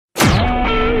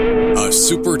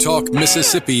SuperTalk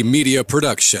Mississippi media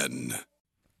production.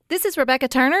 This is Rebecca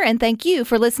Turner, and thank you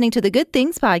for listening to the Good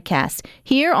Things Podcast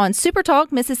here on SuperTalk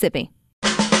Mississippi.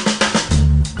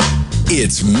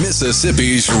 It's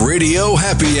Mississippi's Radio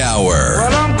Happy Hour.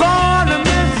 Well, I'm going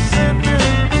to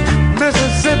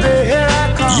Mississippi, here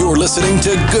I come. You're listening to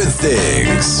Good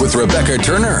Things with Rebecca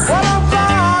Turner. Well, I'm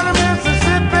going to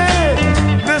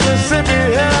Mississippi,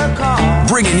 here I come.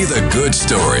 Bringing you the good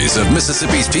stories of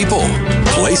Mississippi's people,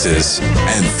 places,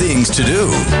 and things to do.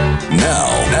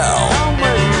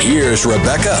 Now, here's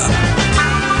Rebecca.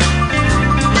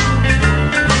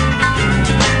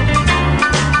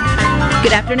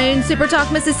 Good afternoon,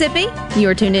 SuperTalk Mississippi. You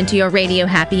are tuned into your Radio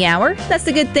Happy Hour. That's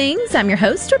the Good Things. I'm your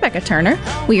host, Rebecca Turner.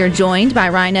 We are joined by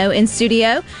Rhino in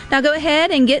studio. Now go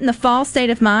ahead and get in the fall state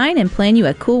of mind and plan you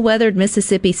a cool-weathered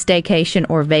Mississippi staycation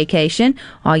or vacation.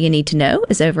 All you need to know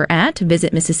is over at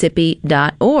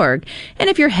visitmississippi.org. And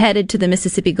if you're headed to the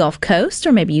Mississippi Gulf Coast,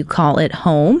 or maybe you call it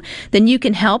home, then you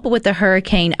can help with the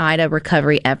Hurricane Ida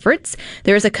recovery efforts.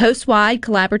 There is a coast-wide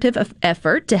collaborative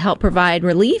effort to help provide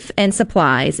relief and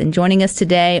supplies. And joining us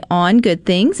today on Good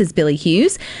Things is Billy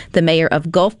Hughes, the mayor of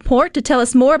Gulfport, to tell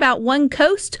us more about One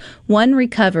Coast, One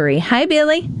Recovery. Hi,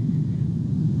 Billy.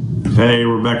 Hey,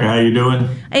 Rebecca, how you doing?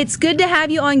 It's good to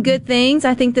have you on Good Things.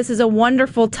 I think this is a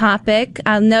wonderful topic.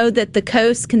 I know that the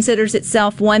coast considers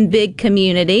itself one big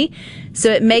community, so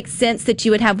it makes sense that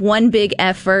you would have one big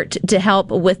effort to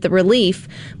help with the relief.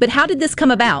 But how did this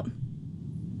come about?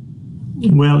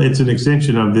 Well, it's an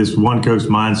extension of this One Coast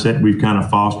mindset we've kind of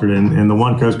fostered, and the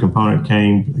One Coast component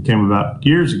came about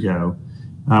years ago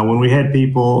when we had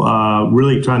people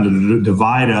really trying to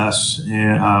divide us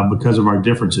because of our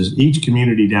differences. Each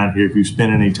community down here, if you've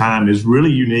spent any time, is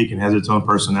really unique and has its own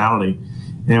personality.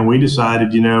 And we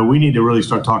decided, we need to really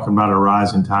start talking about a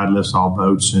rising tide lifts all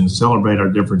boats and celebrate our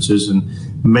differences and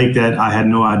make that I had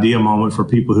no idea moment for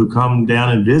people who come down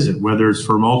and visit, whether it's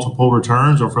for multiple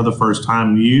returns or for the first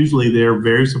time. Usually they're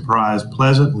very surprised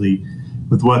pleasantly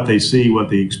with what they see, what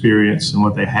they experience, and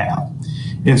what they have.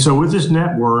 And so with this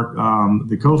network,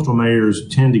 the coastal mayors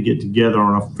tend to get together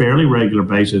on a fairly regular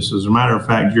basis. As a matter of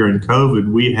fact, during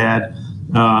COVID, we had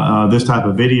this type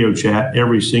of video chat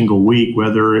every single week,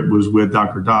 whether it was with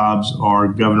Dr. Dobbs or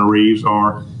Governor Reeves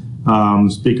or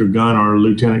Speaker Gunn or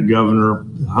Lieutenant Governor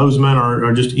Hoseman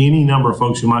or just any number of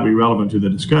folks who might be relevant to the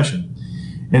discussion.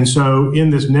 And so in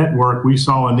this network, we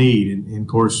saw a need. And of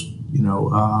course,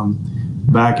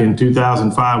 back in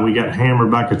 2005, we got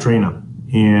hammered by Katrina.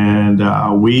 And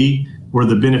we were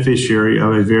the beneficiary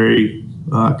of a very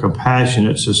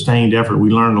compassionate, sustained effort. We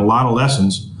learned a lot of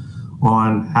lessons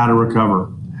on how to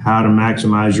recover, how to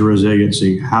maximize your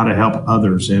resiliency, how to help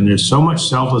others. And there's so much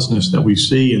selflessness that we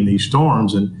see in these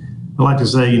storms. And I like to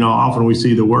say, often we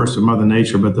see the worst of Mother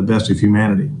Nature, but the best of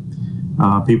humanity.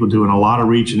 People doing a lot of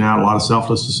reaching out, a lot of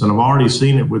selflessness. And I've already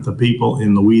seen it with the people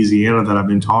in Louisiana that I've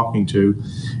been talking to.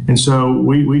 And so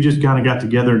we just kind of got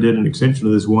together and did an extension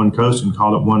of this One Coast and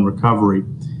called it One Recovery.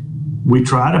 We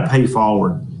try to pay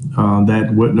forward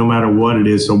no matter what it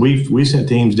is. So we sent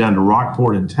teams down to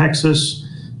Rockport in Texas.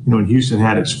 When Houston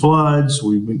had its floods.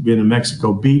 We've been in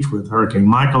Mexico Beach with Hurricane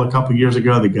Michael a couple of years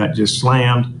ago that got just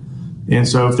slammed. And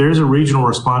so if there's a regional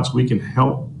response we can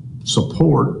help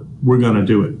support, we're going to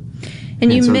do it.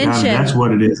 And you mentioned that's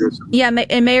what it is. Yeah,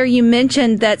 and Mayor, you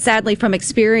mentioned that sadly from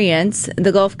experience,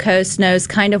 the Gulf Coast knows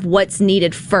kind of what's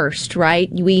needed first,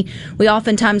 right? We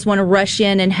oftentimes want to rush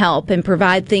in and help and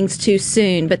provide things too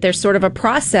soon, but there's sort of a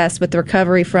process with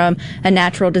recovery from a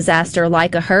natural disaster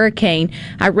like a hurricane.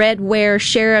 I read where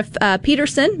Sheriff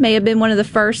Peterson may have been one of the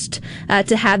first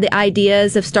to have the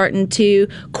ideas of starting to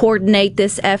coordinate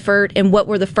this effort, and what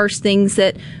were the first things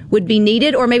that would be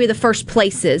needed, or maybe the first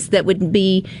places that would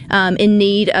be in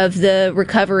need of the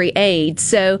recovery aid.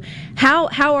 So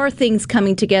how are things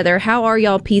coming together? How are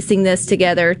y'all piecing this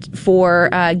together for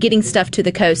getting stuff to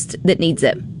the coast that needs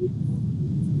it?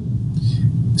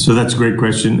 So that's a great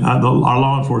question. Our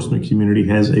law enforcement community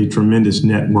has a tremendous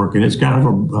network, and it's kind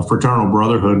of a fraternal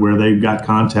brotherhood where they've got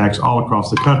contacts all across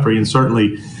the country and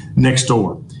certainly next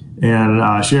door.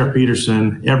 And Sheriff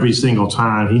Peterson, every single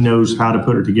time, he knows how to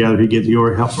put it together. He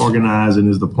helps organize and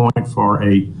is the point for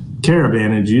a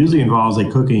caravan. It usually involves a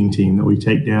cooking team that we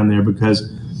take down there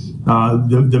because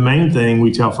the main thing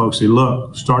we tell folks is,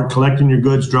 look, start collecting your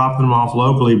goods, dropping them off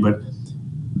locally, but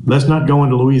let's not go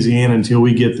into Louisiana until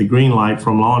we get the green light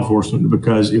from law enforcement,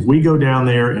 because if we go down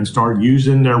there and start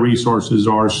using their resources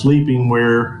or sleeping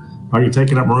where are you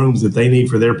taking up rooms that they need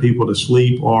for their people to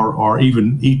sleep or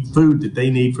even eat food that they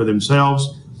need for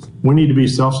themselves, we need to be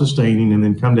self-sustaining and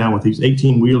then come down with these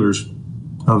 18-wheelers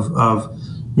of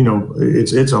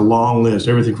it's a long list,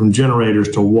 everything from generators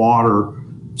to water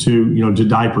to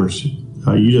diapers.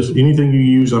 Anything you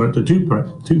use on it, to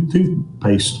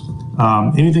toothpaste,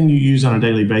 anything you use on a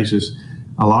daily basis.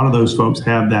 A lot of those folks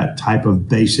have that type of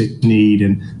basic need,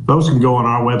 and folks can go on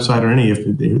our website or if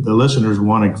the listeners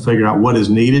want to figure out what is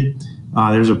needed.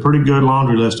 There's a pretty good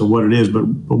laundry list of what it is, but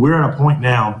we're at a point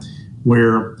now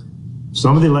where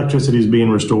some of the electricity is being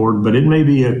restored, but it may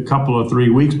be a couple of 3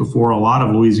 weeks before a lot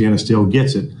of Louisiana still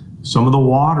gets it. Some of the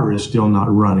water is still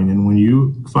not running, and when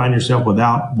you find yourself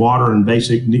without water and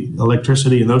basic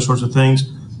electricity and those sorts of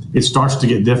things, it starts to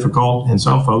get difficult, and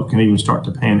some folks can even start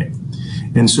to panic.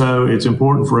 And so it's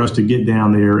important for us to get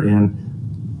down there, and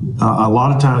a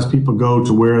lot of times people go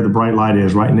to where the bright light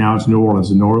is. Right now it's New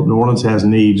Orleans, and New Orleans has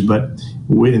needs, but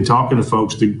in talking to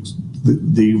folks,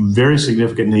 the very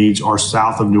significant needs are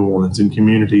south of New Orleans in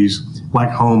communities like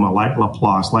Houma, like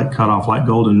Laplace, like Cutoff, like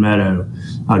Golden Meadow.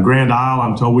 Grand Isle,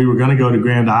 I'm told we were going to go to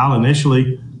Grand Isle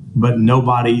initially, but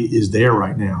nobody is there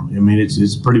right now. I mean,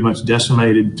 it's pretty much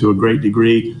decimated to a great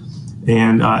degree.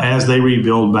 And as they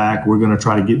rebuild back, we're going to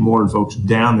try to get more folks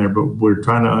down there, but we're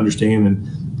trying to understand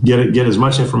and get as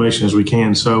much information as we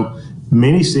can. So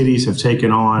many cities have taken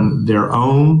on their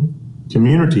own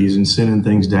communities and sending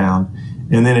things down.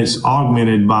 And then it's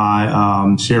augmented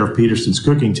by Sheriff Peterson's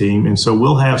cooking team. And so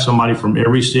we'll have somebody from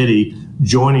every city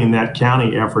joining that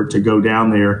county effort to go down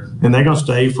there. And they're going to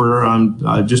stay for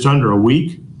just under a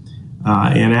week.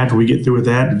 And after we get through with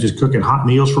that, just cooking hot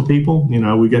meals for people.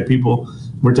 We got people,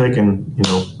 we're taking,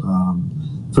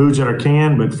 foods that are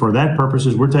canned, but for that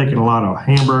purposes, we're taking a lot of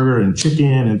hamburger and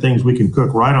chicken and things we can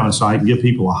cook right on site and give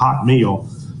people a hot meal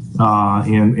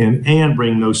and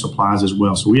bring those supplies as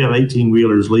well. So we have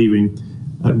 18-wheelers leaving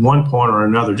at one point or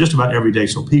another, just about every day.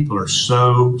 So people are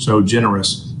so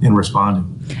generous in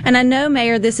responding. And I know,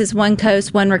 Mayor, this is one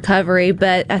coast, one recovery,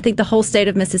 but I think the whole state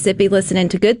of Mississippi listening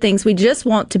to Good Things, we just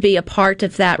want to be a part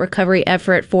of that recovery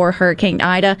effort for Hurricane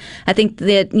Ida. I think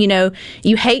that,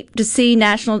 you hate to see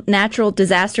natural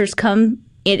disasters come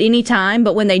at any time,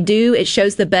 but when they do, it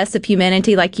shows the best of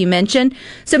humanity, like you mentioned.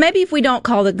 So maybe if we don't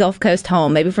call the Gulf Coast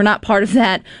home, maybe if we're not part of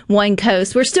that one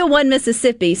coast, we're still one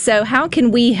Mississippi. So how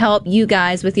can we help you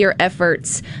guys with your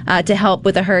efforts to help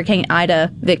with the Hurricane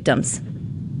Ida victims?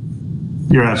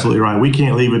 You're absolutely right. We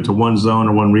can't leave it to one zone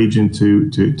or one region to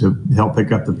help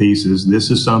pick up the pieces. This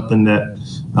is something that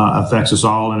affects us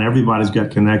all, and everybody's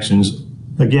got connections,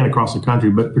 again, across the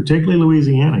country, but particularly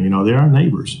Louisiana. They're our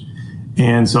neighbors.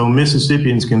 And so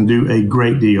Mississippians can do a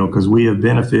great deal because we have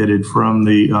benefited from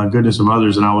the goodness of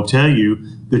others. And I will tell you,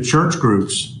 the church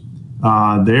groups,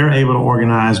 they're able to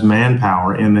organize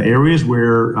manpower in the areas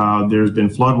where there's been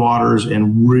floodwaters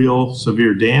and real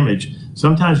severe damage.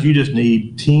 Sometimes you just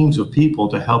need teams of people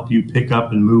to help you pick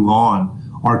up and move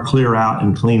on or clear out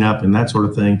and clean up and that sort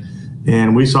of thing.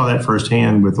 And we saw that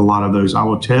firsthand with a lot of those. I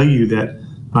will tell you that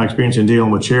my experience in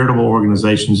dealing with charitable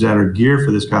organizations that are geared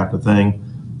for this type of thing,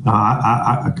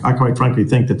 I quite frankly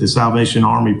think that the Salvation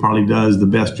Army probably does the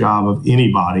best job of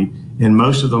anybody, and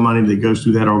most of the money that goes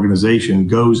through that organization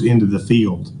goes into the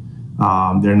field.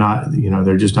 They're not,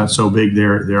 they're just not so big.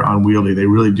 They're unwieldy. They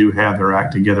really do have their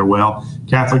act together well.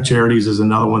 Catholic Charities is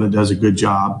another one that does a good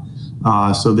job.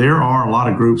 So there are a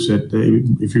lot of groups that,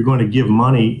 if you're going to give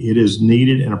money, it is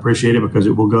needed and appreciated because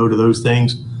it will go to those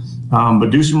things.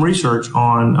 But do some research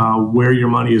on where your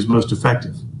money is most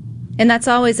effective. And that's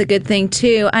always a good thing,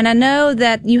 too. And I know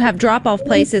that you have drop-off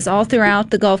places all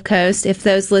throughout the Gulf Coast. If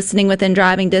those listening within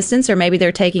driving distance, or maybe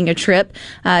they're taking a trip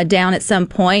down at some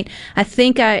point, I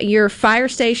think your fire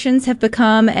stations have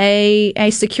become a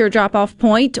secure drop-off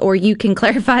point, or you can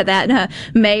clarify that,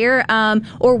 Mayor.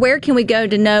 Or where can we go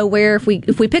to know where, if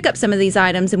we pick up some of these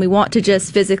items and we want to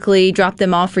just physically drop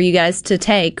them off for you guys to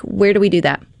take, where do we do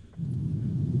that?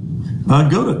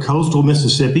 Go to Coastal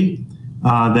Mississippi.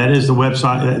 That is the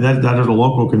website. That is a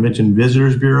local convention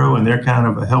visitors bureau, and they're kind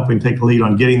of helping take the lead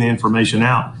on getting the information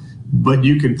out. But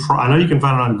you can, I know you can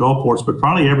find it on Gulfports, but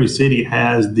probably every city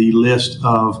has the list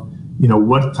of,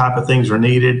 what type of things are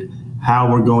needed,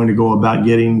 how we're going to go about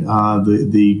getting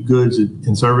the goods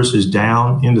and services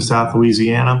down into South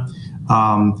Louisiana.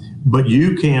 But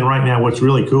you can right now. What's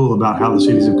really cool about how the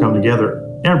cities have come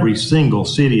together, every single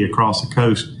city across the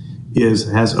coast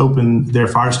has opened their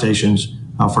fire stations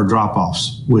for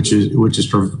drop-offs, which is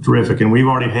terrific. And we've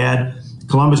already had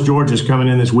Columbus, Georgia's coming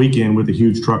in this weekend with a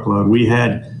huge truckload. We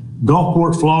had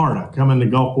Gulfport, Florida, coming to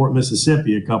Gulfport,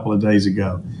 Mississippi a couple of days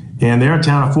ago. And they're a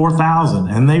town of 4,000,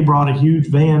 and they brought a huge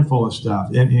van full of stuff.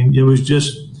 And it was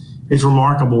just, it's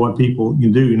remarkable what people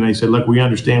can do. And they said, look, we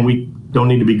understand we don't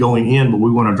need to be going in, but we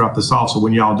want to drop this off. So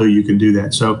when y'all do, you can do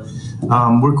that. So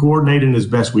We're coordinating as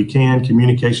best we can.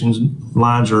 Communications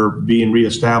lines are being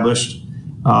reestablished.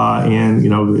 And,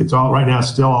 it's all right now, it's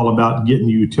still all about getting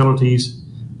utilities.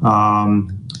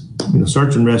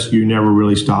 Search and rescue never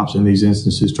really stops in these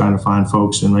instances, trying to find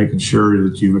folks and making sure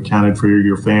that you've accounted for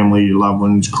your family, your loved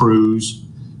ones, crews,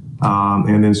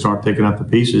 and then start picking up the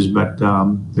pieces. But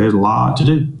there's a lot to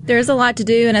do. There's a lot to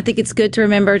do, and I think it's good to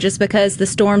remember just because the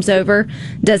storm's over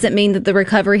doesn't mean that the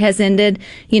recovery has ended.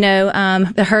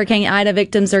 The Hurricane Ida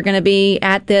victims are going to be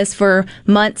at this for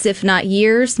months, if not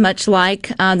years, much like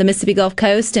the Mississippi Gulf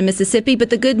Coast and Mississippi. But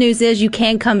the good news is you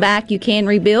can come back, you can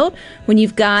rebuild when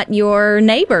you've got your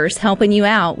neighbors helping you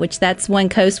out, which that's One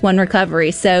Coast, One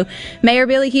Recovery. So, Mayor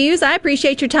Billy Hughes, I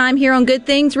appreciate your time here on Good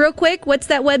Things. Real quick, what's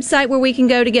that website where we can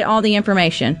go to get all the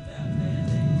information?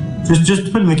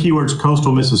 Just put in the keywords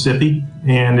coastal Mississippi,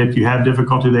 and if you have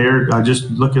difficulty there, just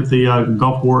look at the City of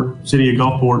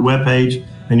Gulfport webpage,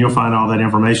 and you'll find all that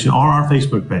information, or our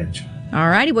Facebook page. All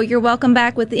righty. Well, you're welcome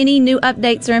back with any new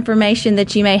updates or information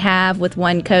that you may have with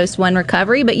One Coast, One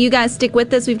Recovery. But you guys stick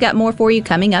with us. We've got more for you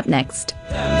coming up next.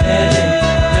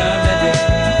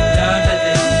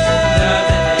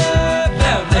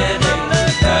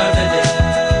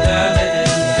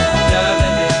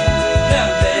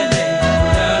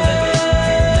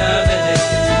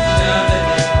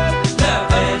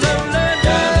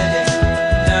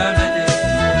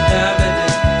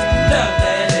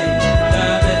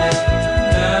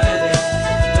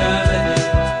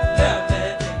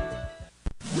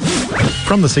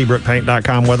 From the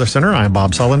SeabrookPaint.com Weather Center, I'm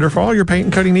Bob Sullender. For all your paint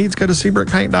and coating needs, go to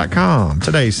SeabrookPaint.com.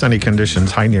 Today's sunny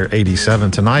conditions, high near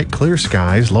 87 tonight. Clear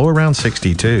skies, low around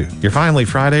 62. Your finally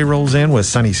Friday rolls in with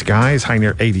sunny skies, high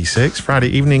near 86. Friday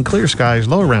evening, clear skies,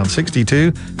 low around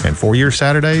 62. And for your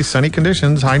Saturday, sunny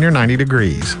conditions, high near 90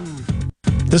 degrees.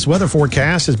 This weather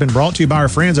forecast has been brought to you by our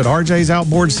friends at RJ's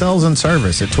Outboard Sales and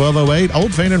Service at 1208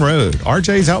 Old Fannin Road.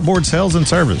 RJ's Outboard Sales and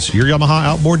Service, your Yamaha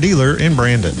outboard dealer in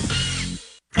Brandon.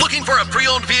 Looking for a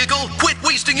pre-owned vehicle? Quit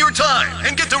wasting your time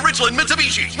and get to Ridgeland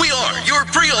Mitsubishi. We are your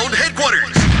pre-owned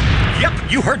headquarters.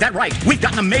 Yep, you heard that right. We've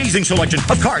got an amazing selection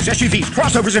of cars, SUVs,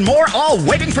 crossovers, and more, all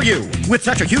waiting for you. With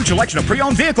such a huge selection of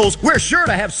pre-owned vehicles, we're sure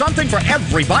to have something for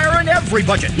every buyer and every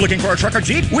budget. Looking for a truck or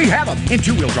Jeep? We have them. In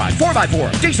 2-wheel drive,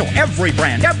 4x4, diesel, every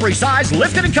brand, every size,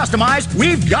 lifted and customized,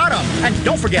 we've got them. And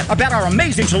don't forget about our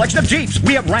amazing selection of Jeeps.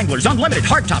 We have Wranglers, unlimited,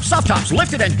 hardtops, soft tops,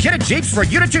 lifted and kitted Jeeps for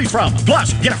you to choose from.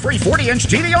 Plus, get a free 40-inch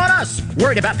TV on us.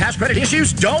 Worried about past credit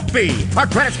issues? Don't be. Our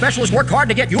credit specialists work hard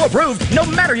to get you approved, no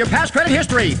matter your past credit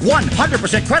history.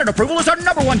 100% credit approval is our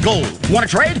 #1 goal. Want to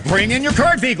trade? Bring in your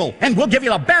current vehicle, and we'll give you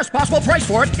the best possible price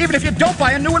for it, even if you don't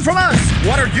buy a new one from us.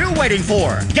 What are you waiting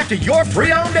for? Get to your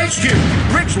pre-owned HQ,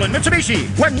 Ridgeland Mitsubishi,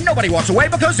 where nobody walks away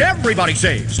because everybody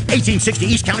saves. 1860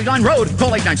 East County Line Road.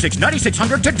 Call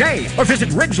 896-9600 today, or visit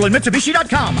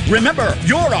RidgelandMitsubishi.com. Remember,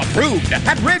 you're approved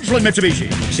at Ridgeland Mitsubishi.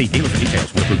 See dealer for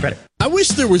details with approved credit. I wish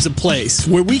there was a place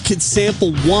where we could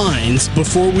sample wines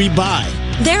before we buy.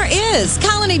 There is.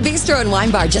 Colony Bistro and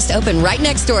Wine Bar just opened right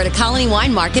next door to Colony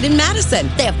Wine Market in Madison.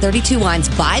 They have 32 wines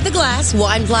by the glass,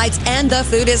 wine flights, and the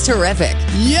food is terrific.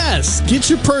 Yes,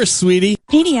 get your purse, sweetie.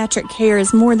 Pediatric care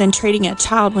is more than treating a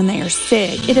child when they are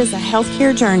sick. It is a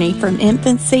healthcare journey from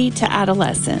infancy to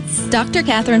adolescence. Dr.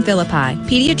 Catherine Philippi,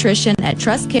 pediatrician at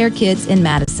Trust Care Kids in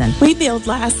Madison. We build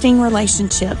lasting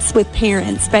relationships with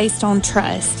parents based on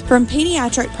trust. From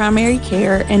pediatric primary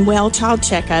care and well child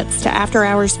checkups to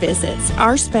after-hours visits,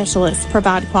 our specialists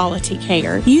provide quality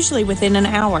care, usually within an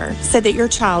hour, so that your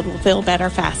child will feel better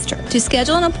faster. To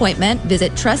schedule an appointment,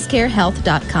 visit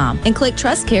TrustCareHealth.com and click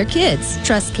Trust Care Kids.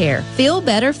 Trust Care. Feel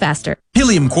better faster.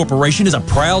 Pilium Corporation is a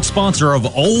proud sponsor of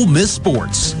Ole Miss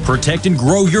Sports. Protect and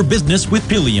grow your business with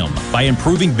Pilium. By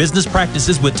improving business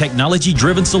practices with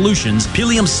technology-driven solutions,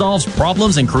 Pilium solves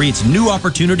problems and creates new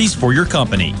opportunities for your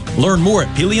company. Learn more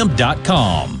at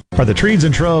Pilium.com. Are the trees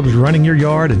and shrubs running your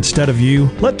yard instead of you?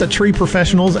 Let the tree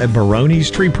professionals at Baroni's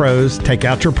Tree Pros take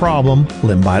out your problem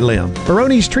limb by limb.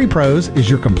 Baroni's Tree Pros is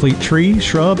your complete tree,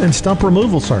 shrub, and stump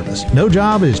removal service. No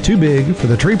job is too big for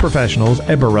the tree professionals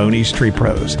at Baroni's Tree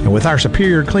Pros. And with our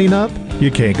superior cleanup,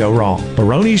 you can't go wrong.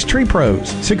 Baroni's Tree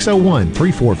Pros,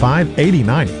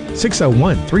 601-345-8090.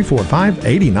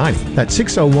 601-345-8090. That's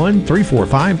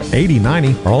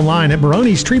 601-345-8090. Or online at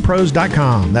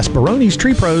baronistreepros.com. That's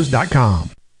baronistreepros.com.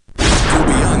 Go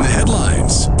beyond the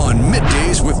headlines on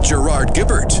Middays with Gerard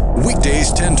Gibbert.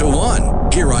 Weekdays 10 to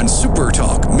 1 here on Super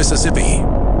Talk Mississippi.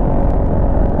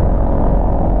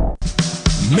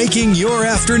 Making your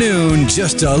afternoon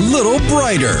just a little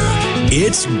brighter.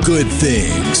 It's Good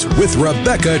Things with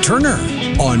Rebecca Turner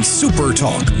on Super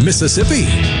Talk Mississippi.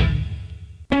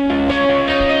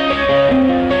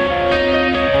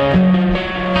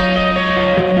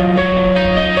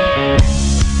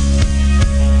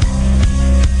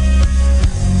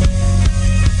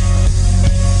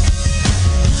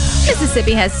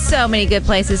 Mississippi has so many good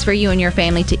places for you and your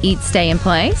family to eat, stay, and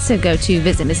play. So go to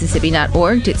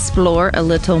visitmississippi.org to explore a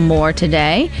little more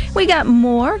today. We got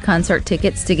more concert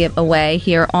tickets to give away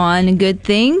here on Good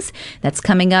Things. That's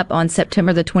coming up on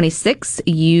September the 26th.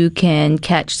 You can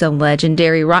catch the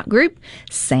legendary rock group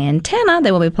Santana.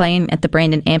 They will be playing at the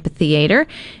Brandon Amphitheater.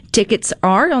 Tickets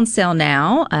are on sale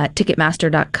now at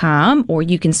Ticketmaster.com, or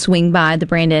you can swing by the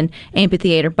Brandon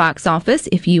Amphitheater box office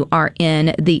if you are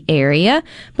in the area.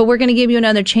 But we're going to give you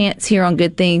another chance here on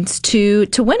Good Things to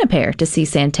win a pair to see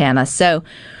Santana. So,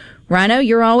 Rhino,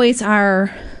 you're always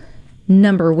our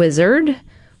number wizard.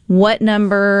 What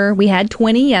number? We had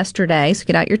 20 yesterday, so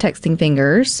get out your texting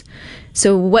fingers.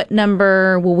 So what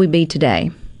number will we be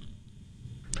today?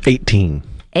 18.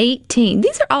 18.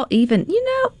 These are all even.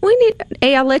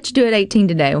 I'll let you do it 18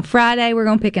 today. On Friday, we're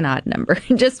going to pick an odd number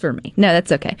just for me. No,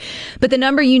 that's okay. But the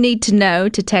number you need to know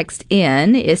to text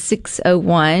in is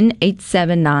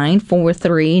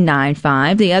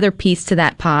 601-879-4395. The other piece to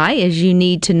that pie is you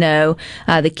need to know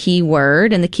the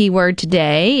keyword. And the keyword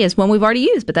today is one we've already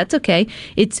used, but that's okay.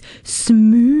 It's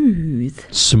smooth.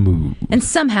 Smooth. And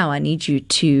somehow I need you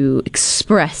to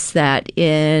express that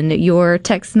in your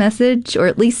text message, or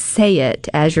at least say it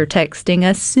as you're texting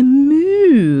us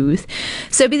smooth.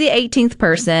 So be the 18th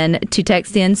person to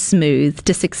text in smooth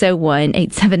to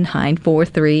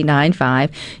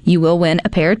 601-879-4395. You will win a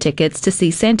pair of tickets to see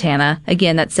Santana.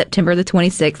 Again, that's September the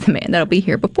 26th. Man, that'll be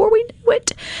here before we know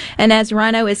it. And as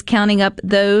Rhino is counting up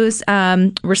those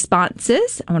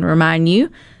responses, I want to remind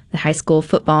you, the high school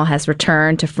football has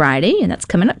returned to Friday, and that's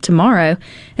coming up tomorrow.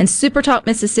 And Super Talk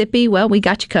Mississippi, well, we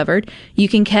got you covered. You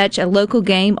can catch a local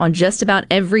game on just about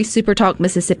every Super Talk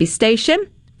Mississippi station.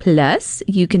 Plus,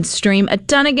 you can stream a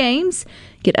ton of games,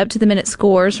 get up-to-the-minute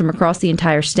scores from across the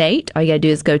entire state. All you got to do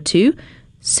is go to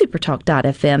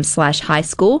supertalk.fm/high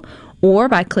school, or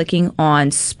by clicking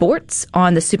on sports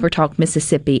on the Super Talk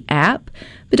Mississippi app.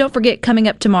 But don't forget, coming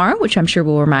up tomorrow, which I'm sure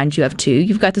we'll remind you of too,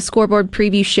 you've got the scoreboard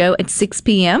preview show at 6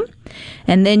 p.m.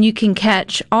 And then you can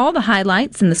catch all the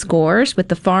highlights and the scores with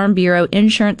the Farm Bureau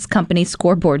Insurance Company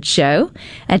scoreboard show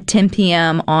at 10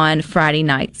 p.m. on Friday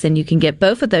nights. And you can get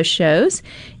both of those shows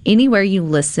anywhere you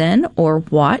listen or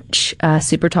watch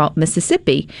Super Talk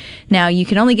Mississippi. Now, you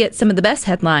can only get some of the best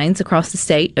headlines across the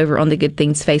state over on the Good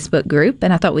Things Facebook group.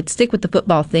 And I thought we'd stick with the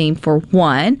football theme for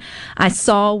one. I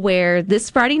saw where this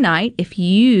Friday night, if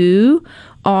you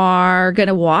are going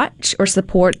to watch or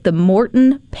support the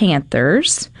Morton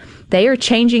Panthers, they are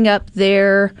changing up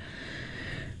their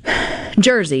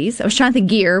jerseys. I was trying to think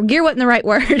gear. Gear wasn't the right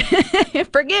word.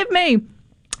 Forgive me.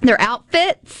 Their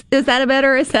outfits. Is that a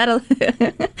better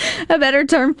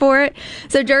term for it?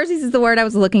 So jerseys is the word I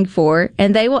was looking for.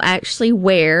 And they will actually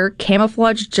wear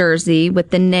camouflage jersey with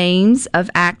the names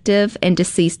of active and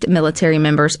deceased military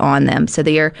members on them. So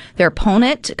their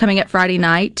opponent coming up Friday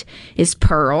night is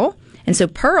Pearl. And so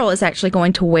Pearl is actually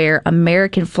going to wear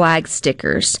American flag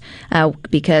stickers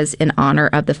because in honor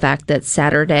of the fact that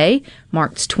Saturday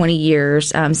marks 20 years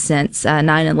since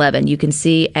 9/11. You can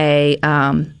see a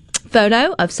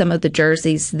photo of some of the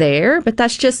jerseys there, but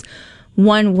that's just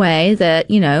one way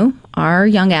that, our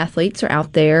young athletes are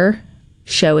out there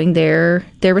showing their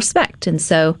respect. And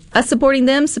so us supporting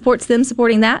them supports them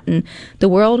supporting that, and the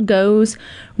world goes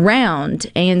round.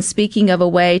 And speaking of a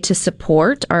way to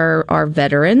support our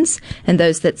veterans and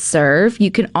those that serve, you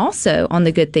can also, on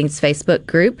the Good Things Facebook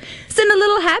group, send a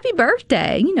little happy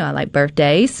birthday. I like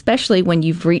birthdays, especially when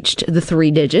you've reached the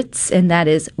 3 digits, and that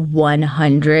is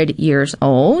 100 years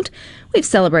old. We've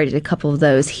celebrated a couple of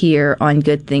those here on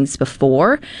Good Things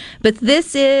before, but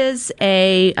this is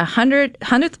a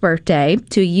 100th birthday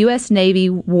to a U.S. Navy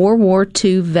World War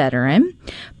II veteran,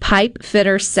 pipe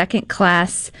fitter second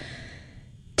class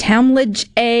Talmadge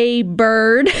A.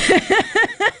 Bird.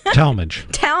 Talmadge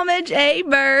A.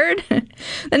 Bird.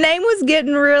 The name was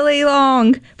getting really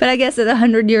long, but I guess at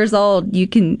 100 years old, you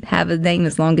can have a name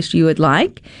as long as you would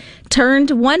like.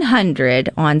 Turned 100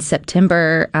 on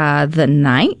September the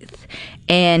 9th,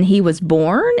 and he was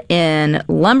born in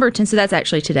Lumberton, so that's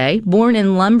actually today, born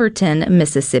in Lumberton,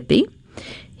 Mississippi.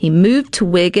 He moved to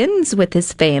Wiggins with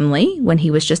his family when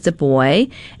he was just a boy,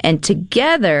 and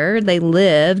together they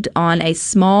lived on a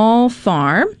small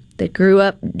farm that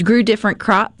grew different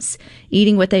crops,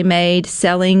 eating what they made,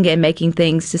 selling and making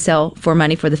things to sell for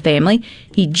money for the family.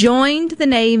 He joined the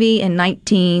Navy in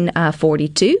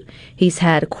 1942. He's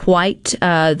had quite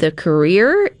the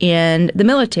career in the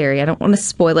military. I don't want to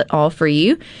spoil it all for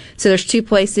you. So there's 2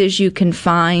 places you can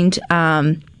find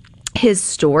his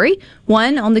story.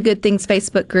 One, on the Good Things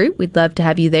Facebook group. We'd love to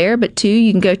have you there. But two,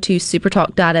 you can go to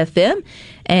supertalk.fm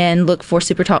and look for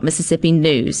Supertalk Mississippi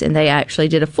News. And they actually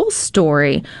did a full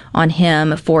story on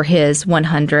him for his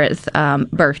 100th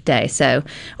birthday. So,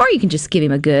 or you can just give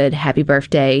him a good happy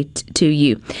birthday to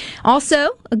you. Also,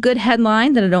 a good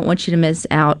headline that I don't want you to miss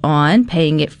out on,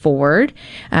 paying it forward.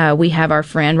 We have our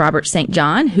friend Robert St.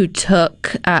 John, who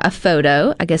took a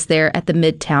photo, I guess, there at the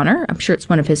Midtowner. I'm sure it's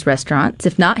one of his restaurants.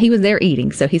 If not, he was there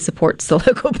eating, so he supports the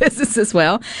local business as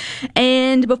well.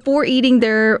 And before eating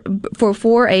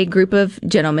for a group of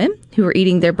gentlemen who were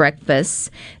eating their breakfast,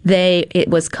 it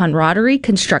was Camaraderie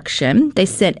Construction. They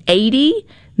sent 80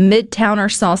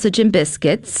 Midtowner sausage and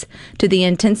biscuits to the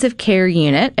intensive care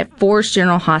unit at Forest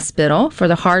General Hospital for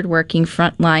the hardworking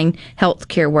frontline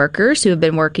healthcare workers who have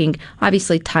been working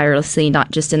obviously tirelessly,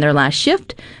 not just in their last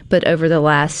shift, but over the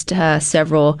last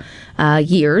several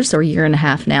years or year and a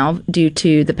half now due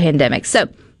to the pandemic. So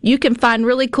you can find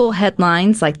really cool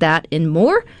headlines like that and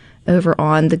more over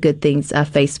on the Good Things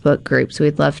Facebook group. So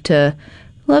we'd love to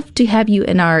have you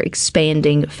in our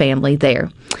expanding family there.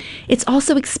 It's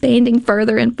also expanding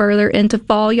further and further into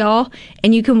fall, y'all,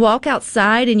 and you can walk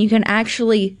outside and you can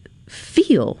actually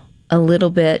feel a little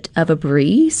bit of a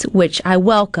breeze, which I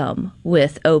welcome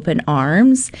with open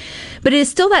arms. But it is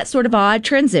still that sort of odd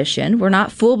transition. We're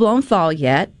not full-blown fall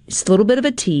yet. It's a little bit of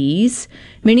a tease.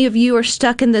 Many of you are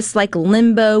stuck in this like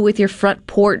limbo with your front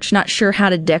porch, not sure how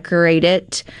to decorate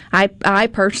it. I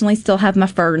personally still have my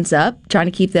ferns up, trying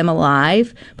to keep them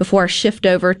alive before I shift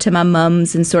over to my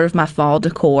mums and sort of my fall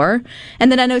decor. And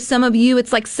then I know some of you,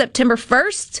 it's like September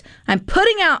 1st. I'm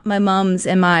putting out my mums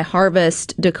and my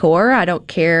harvest decor. I don't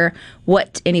care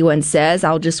what anyone says.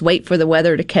 I'll just wait for the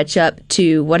weather to catch up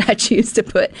to what I choose to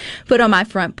put on my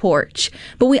front porch.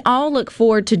 But we all look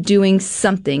forward to doing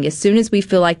something as soon as we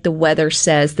feel like the weather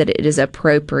says that it is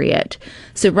appropriate.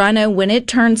 So, Rhino, when it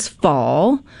turns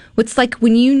fall, it's like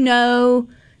when you know,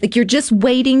 like you're just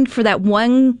waiting for that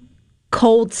one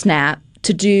cold snap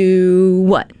to do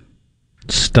what?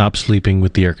 Stop sleeping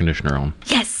with the air conditioner on.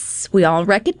 Yes, we all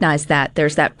recognize that.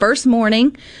 There's that first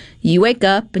morning, you wake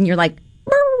up and you're like,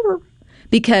 brr,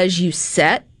 because you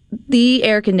set the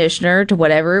air conditioner to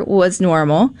whatever was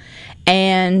normal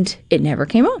and it never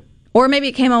came on. Or maybe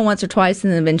it came on once or twice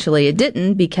and then eventually it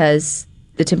didn't because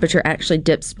the temperature actually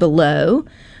dips below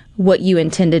what you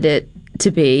intended it to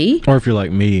be. Or if you're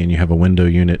like me and you have a window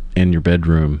unit in your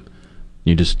bedroom,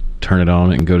 you just turn it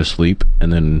on and go to sleep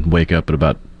and then wake up at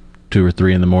about 2 or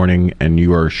 3 in the morning and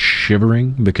you are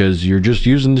shivering because you're just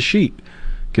using the sheet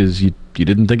because you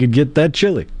didn't think it'd get that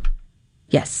chilly.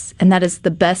 Yes, and that is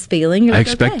the best feeling. You're I like,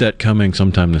 expect that coming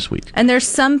sometime this week. And there's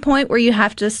some point where you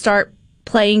have to start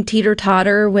playing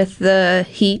teeter-totter with the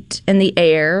heat and the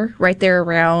air right there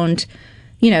around,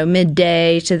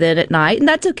 midday to then at night. And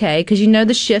that's okay because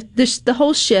the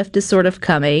whole shift is sort of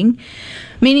coming.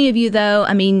 Many of you, though,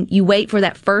 you wait for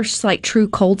that first, true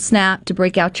cold snap to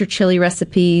break out your chili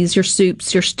recipes, your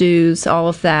soups, your stews, all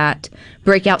of that.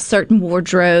 Break out certain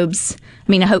wardrobes.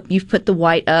 I hope you've put the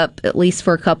white up at least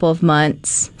for a couple of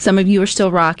months. Some of you are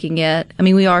still rocking it.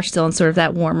 We are still in sort of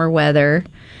that warmer weather.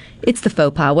 It's the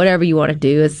faux pas. Whatever you want to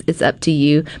do, it's up to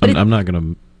you. But I'm not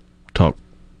going to talk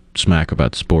smack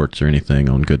about sports or anything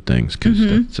on Good Things because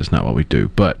that's just not what we do.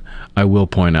 But I will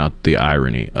point out the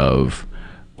irony of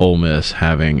Ole Miss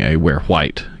having a wear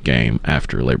white game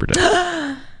after Labor Day.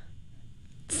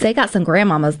 They got some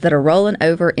grandmamas that are rolling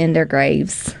over in their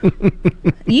graves.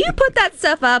 You put that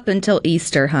stuff up until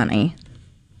Easter, honey.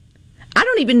 I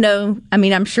don't even know.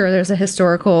 I'm sure there's a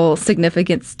historical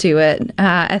significance to it.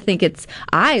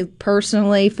 I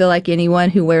personally feel like anyone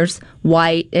who wears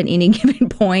white at any given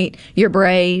point, you're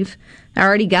brave. I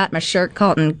already got my shirt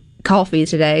caught in coffee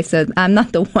today, so I'm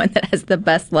not the one that has the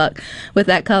best luck with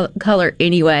that color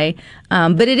anyway.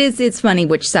 But it's funny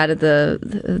which side of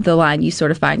the line you sort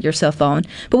of find yourself on.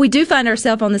 But we do find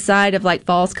ourselves on the side of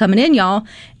fall's coming in, y'all,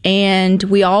 and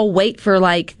we all wait for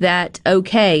that.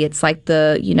 Okay, it's like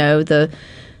the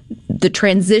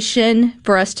transition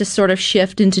for us to sort of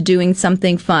shift into doing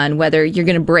something fun, whether you're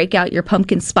going to break out your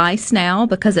pumpkin spice now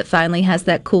because it finally has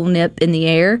that cool nip in the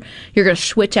air. You're going to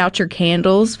switch out your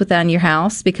candles within your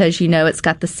house because it's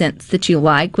got the scents that you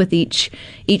like with each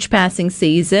passing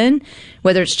season,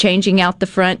 whether it's changing out the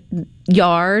front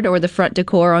yard or the front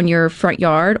decor on your front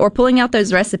yard or pulling out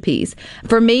those recipes.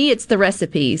 For me, it's the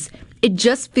recipes. It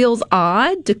just feels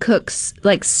odd to cook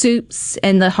soups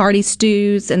and the hearty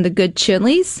stews and the good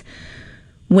chilies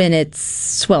when it's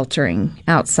sweltering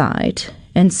outside.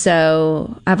 And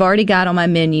so I've already got on my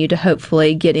menu to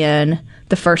hopefully get in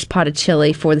the first pot of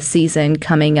chili for the season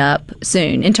coming up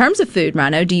soon. In terms of food,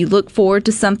 Rhino, do you look forward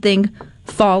to something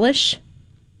fallish?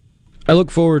 I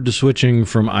look forward to switching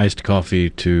from iced coffee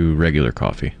to regular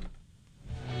coffee.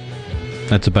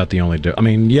 That's about the only I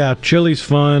mean, yeah, chili's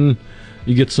fun.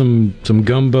 You get some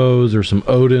gumbos or some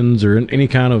Odins or any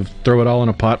kind of throw it all in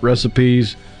a pot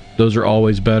recipes. Those are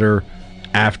always better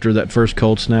after that first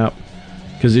cold snap,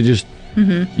 because you just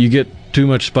you get too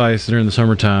much spice during the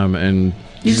summertime, and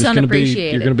you just don't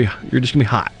appreciate it. You're just gonna be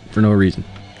hot for no reason.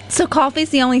 So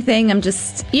coffee's the only thing. I'm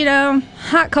just,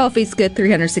 hot coffee's good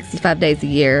 365 days a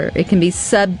year. It can be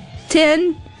sub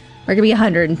 10 or it can be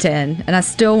 110, and I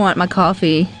still want my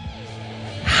coffee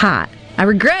hot. I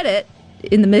regret it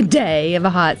in the midday of a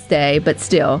hot day, but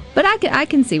still. But I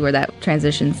can see where that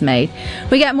transition's made.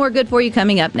 We got more good for you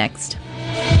coming up next.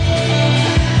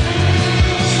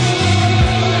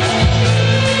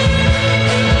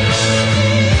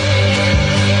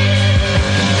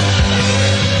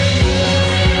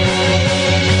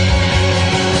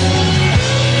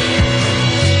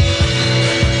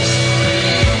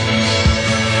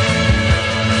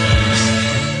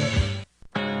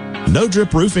 No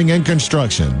Drip Roofing and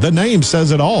Construction. The name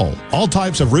says it all. All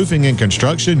types of roofing and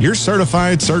construction. Your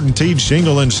certified, CertainTeed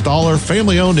shingle installer,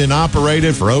 family owned and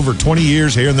operated for over 20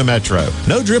 years here in the Metro.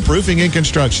 No Drip Roofing and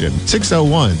Construction.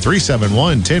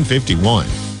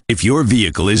 601-371-1051. If your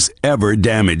vehicle is ever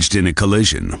damaged in a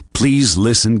collision, please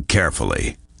listen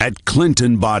carefully. At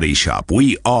Clinton Body Shop,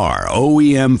 we are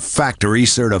OEM factory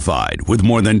certified with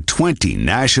more than 20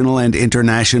 national and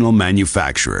international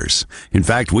manufacturers. In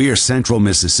fact, we are Central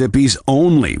Mississippi's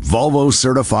only Volvo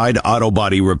certified auto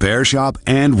body repair shop,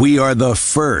 and we are the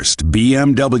first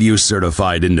BMW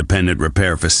certified independent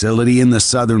repair facility in the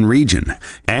southern region.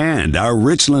 And our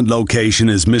Richland location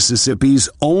is Mississippi's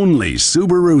only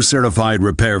Subaru certified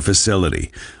repair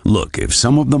facility. Look, if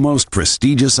some of the most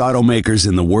prestigious automakers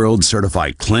in the world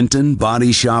certify Clinton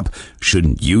Body Shop,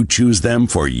 shouldn't you choose them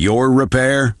for your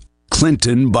repair?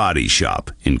 Clinton Body Shop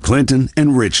in Clinton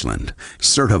and Richland.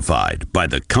 Certified by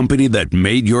the company that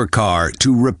made your car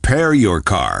to repair your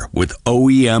car with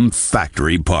OEM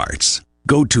factory parts.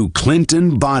 Go to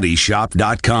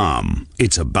ClintonBodyShop.com.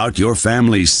 It's about your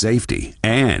family's safety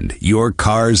and your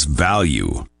car's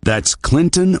value. That's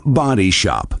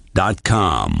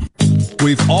ClintonBodyShop.com.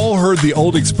 We've all heard the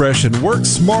old expression, work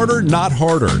smarter, not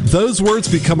harder. Those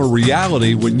words become a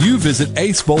reality when you visit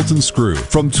Ace Bolt & Screw.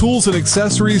 From tools and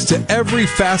accessories to every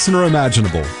fastener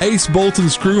imaginable, Ace Bolt &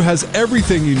 Screw has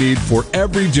everything you need for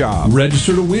every job.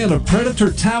 Register to win a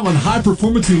Predator Talon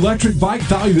high-performance electric bike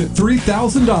valued at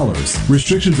 $3,000.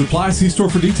 Restrictions apply. See store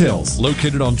for details.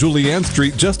 Located on Julianne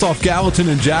Street, just off Gallatin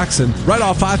and Jackson, right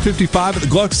off I-55 at the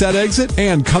Gluckstadt exit,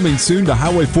 and coming soon to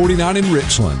Highway 49 in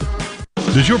Richland.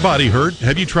 Does your body hurt?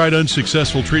 Have you tried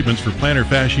unsuccessful treatments for plantar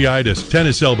fasciitis,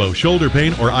 tennis elbow, shoulder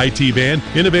pain, or IT band?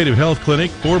 Innovative Health Clinic,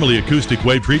 formerly Acoustic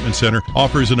Wave Treatment Center,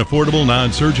 offers an affordable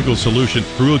non-surgical solution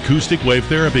through acoustic wave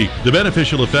therapy. The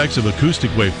beneficial effects of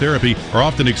acoustic wave therapy are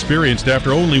often experienced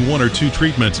after only 1 or 2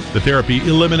 treatments. The therapy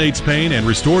eliminates pain and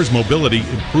restores mobility,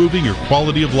 improving your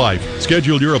quality of life.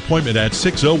 Schedule your appointment at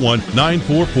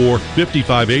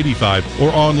 601-944-5585 or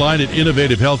online at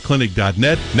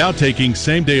innovativehealthclinic.net. Now taking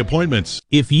same-day appointments.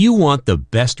 If you want the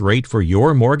best rate for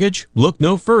your mortgage, look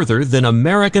no further than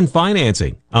American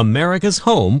Financing, America's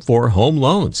home for home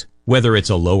loans. Whether it's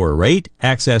a lower rate,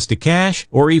 access to cash,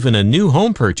 or even a new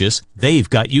home purchase, they've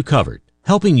got you covered,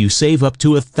 helping you save up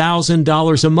to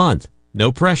 $1,000 a month.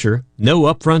 No pressure, no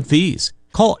upfront fees.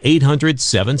 Call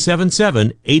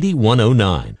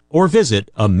 800-777-8109 or visit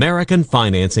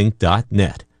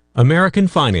AmericanFinancing.net. American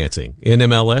Financing,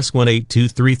 NMLS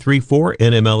 182334,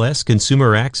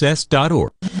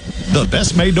 NMLSConsumerAccess.org. The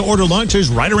best made-to-order lunch is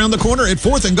right around the corner at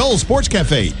 4th and Gold Sports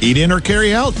Cafe. Eat in or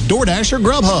carry out, DoorDash or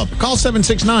Grubhub. Call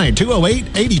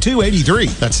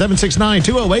 769-208-8283. That's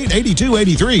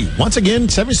 769-208-8283. Once again,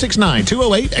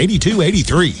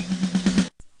 769-208-8283.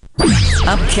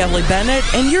 I'm Kelly Bennett,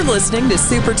 and you're listening to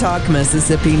Super Talk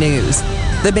Mississippi News.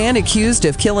 The man accused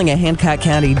of killing a Hancock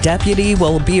County deputy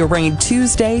will be arraigned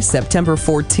Tuesday, September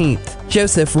 14th.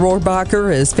 Joseph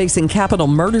Rohrbacher is facing capital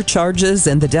murder charges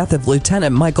in the death of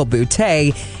Lieutenant Michael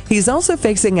Boutte. He's also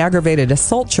facing aggravated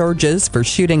assault charges for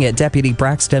shooting at Deputy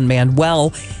Braxton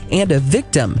Manuel and a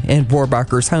victim in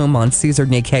Rohrbacher's home on Cesar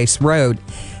Niquez Road.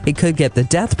 He could get the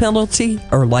death penalty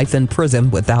or life in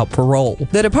prison without parole.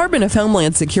 The Department of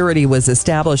Homeland Security was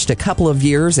established a couple of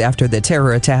years after the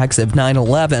terror attacks of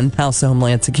 9/11. House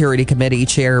Homeland Security Committee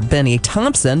Chair Benny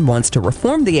Thompson wants to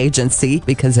reform the agency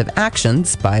because of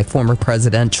actions by former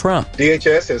President Trump.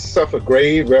 DHS has suffered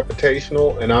grave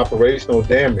reputational and operational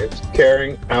damage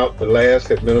carrying out the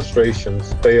last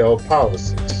administration's failed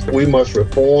policies. DHS. We must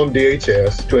reform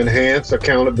DHS to enhance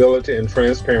accountability and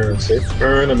transparency,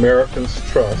 earn Americans'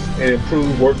 trust, and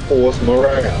improve workforce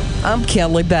morale. I'm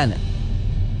Kelly Bennett.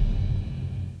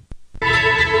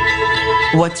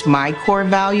 What's my core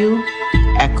value?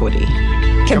 Equity.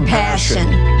 Compassion.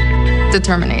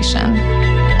 Determination.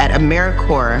 At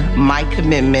AmeriCorps, my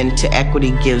commitment to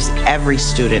equity gives every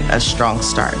student a strong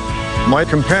start. My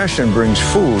compassion brings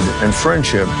food and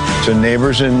friendship to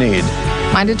neighbors in need.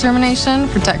 My determination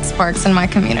protects parks in my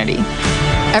community.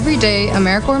 Every day,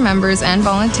 AmeriCorps members and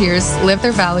volunteers live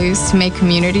their values to make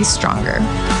communities stronger.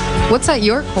 What's at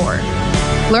your core?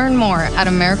 Learn more at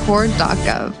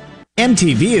AmeriCorps.gov.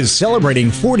 MTV is celebrating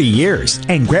 40 years,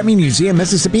 and Grammy Museum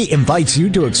Mississippi invites you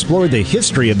to explore the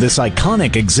history of this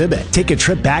iconic exhibit. Take a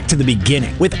trip back to the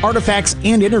beginning with artifacts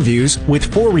and interviews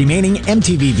with 4 remaining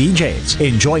MTV VJs.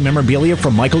 Enjoy memorabilia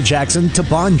from Michael Jackson to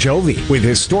Bon Jovi, with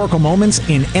historical moments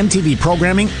in MTV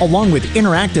programming along with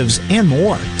interactives and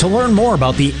more. To learn more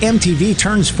about the MTV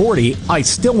Turns 40, I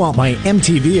Still Want My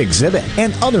MTV exhibit,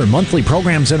 and other monthly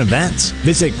programs and events,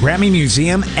 visit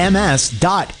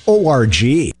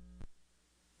GrammyMuseumMS.org.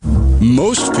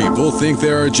 Most people think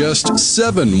there are just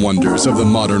 7 wonders of the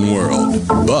modern world.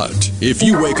 But if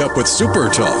you wake up with Super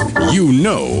Talk, you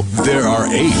know there are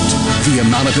 8. The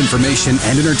amount of information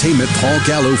and entertainment Paul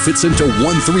Gallo fits into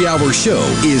one 3-hour show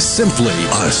is simply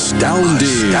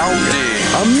astounding.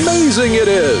 Amazing it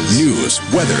is. News,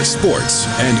 weather, sports,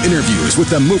 and interviews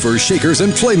with the movers, shakers,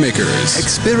 and playmakers.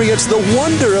 Experience the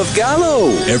wonder of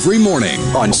Gallo every morning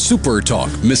on Super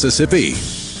Talk Mississippi.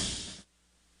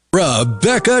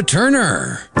 Rebecca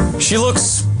Turner. She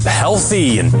looks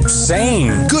healthy and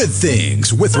sane. Good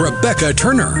Things with Rebecca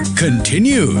Turner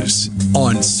continues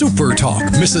on Super Talk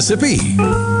Mississippi.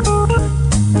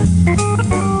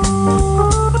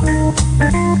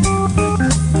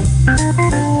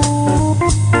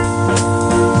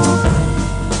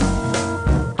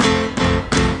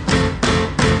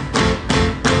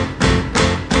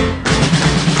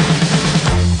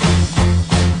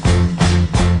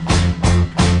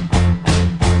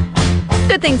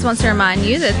 Things wants to remind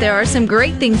you that there are some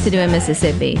great things to do in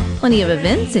Mississippi. Plenty of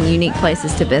events and unique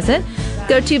places to visit.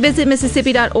 Go to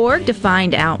visitmississippi.org to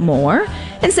find out more.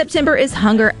 And September is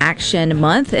Hunger Action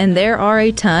Month, and there are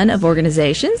a ton of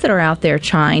organizations that are out there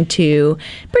trying to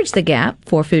bridge the gap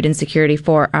for food insecurity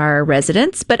for our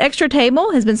residents. But Extra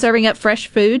Table has been serving up fresh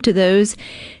food to those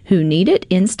who need it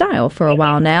in style for a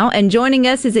while now. And joining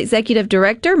us is Executive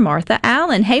Director Martha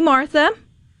Allen. Hey, Martha.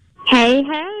 Hey.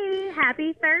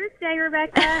 Happy Thursday,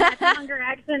 Rebecca. Happy Hunger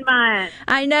Action Month.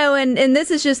 I know, and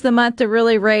this is just the month to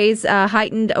really raise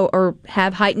heightened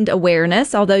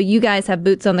awareness, although you guys have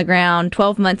boots on the ground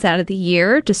 12 months out of the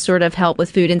year to sort of help with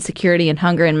food insecurity and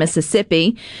hunger in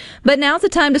Mississippi. But now's the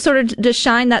time to sort of just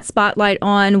shine that spotlight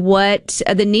on what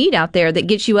the need out there that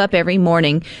gets you up every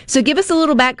morning. So give us a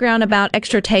little background about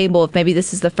Extra Table, if maybe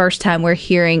this is the first time we're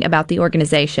hearing about the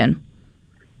organization.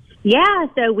 Yeah,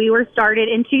 so we were started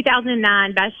in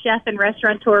 2009 by chef and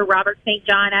restaurateur Robert St.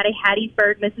 John out of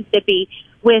Hattiesburg, Mississippi,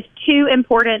 with 2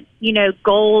 important,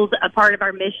 goals, a part of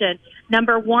our mission.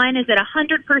 Number 1 is that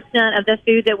 100% of the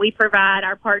food that we provide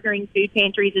our partnering food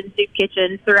pantries and soup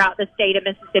kitchens throughout the state of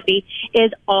Mississippi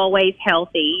is always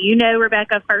healthy. You know,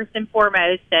 Rebecca, first and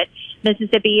foremost, that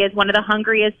Mississippi is one of the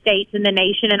hungriest states in the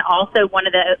nation and also one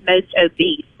of the most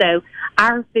obese. So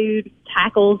our food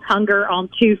tackles hunger on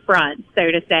 2 fronts,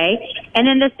 so to say. And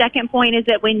then the second point is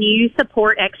that when you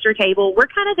support Extra Table, we're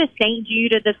kind of the St.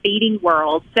 Jude of the feeding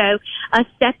world. So a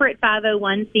separate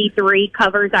 501c3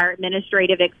 covers our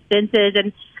administrative expenses,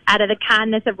 and out of the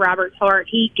kindness of Robert's heart,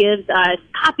 he gives us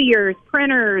copiers,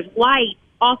 printers, lights,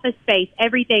 office space,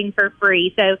 everything for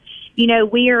free. So,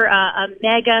 we are a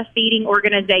mega feeding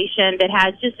organization that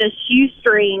has just a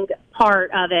shoestring part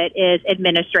of it is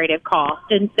administrative cost.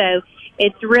 And so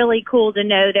it's really cool to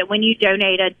know that when you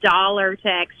donate $1 to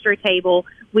Extra Table,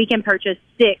 we can purchase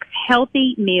 6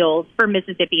 healthy meals for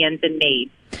Mississippians in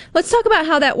need. Let's talk about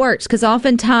how that works, because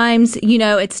oftentimes,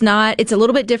 it's a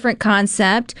little bit different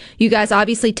concept. You guys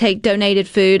obviously take donated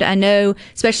food. I know,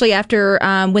 especially after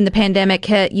when the pandemic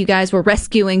hit, you guys were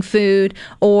rescuing food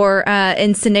or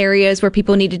in scenarios where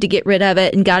people needed to get rid of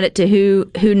it and got it to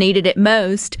who needed it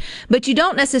most. But you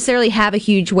don't necessarily have a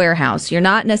huge warehouse. You're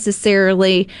not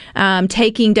necessarily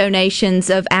taking donations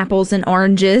of apples and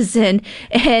oranges and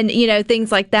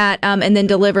things like that and then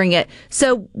delivering it.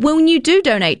 So when you do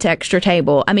donate to Extra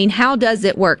Table, I mean, how does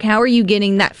it work? How are you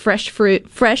getting that fresh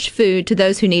food to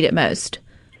those who need it most?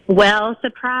 Well,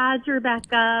 surprise,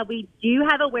 Rebecca, we do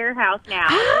have a warehouse now.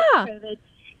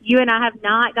 you and I have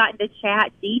not gotten to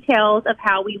chat details of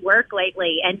how we work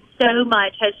lately, and so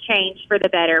much has changed for the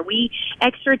better.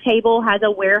 Extra Table has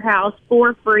a warehouse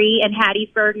for free in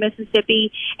Hattiesburg,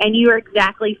 Mississippi, and you are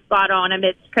exactly spot on.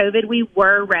 Amidst COVID, we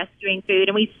were rescuing food,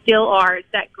 and we still are. It's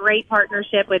that great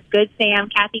partnership with Good Sam,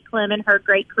 Kathy Clem, and her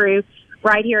great crew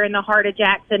right here in the heart of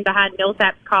Jackson behind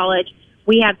Millsaps College.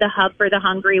 We have the Hub for the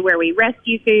Hungry where we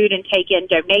rescue food and take in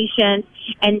donations,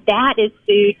 and that is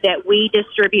food that we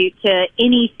distribute to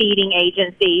any feeding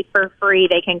agency for free.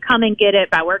 They can come and get it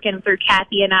by working through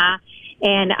Kathy and I,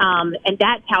 and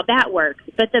that's how that works.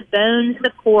 But the bones,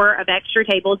 the core of Extra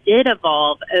Table did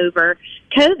evolve over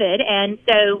COVID, and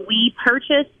so we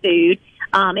purchased food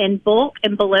in bulk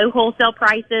and below wholesale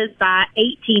prices by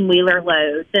 18-wheeler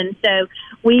loads. And so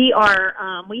we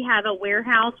have a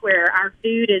warehouse where our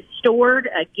food is stored.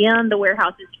 Again, the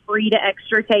warehouse is free to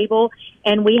Extra Table.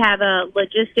 And we have a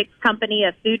logistics company,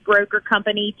 a food broker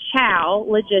company, Chow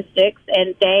Logistics,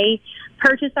 and they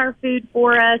purchase our food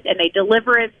for us and they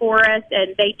deliver it for us,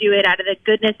 and they do it out of the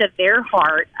goodness of their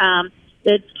heart.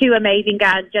 It's two amazing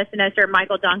guys, Justin Esther and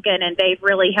Michael Duncan, and they've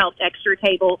really helped Extra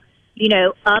Table,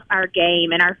 up our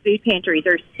game, and our food pantries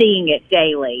are seeing it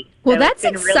daily. Well, So that's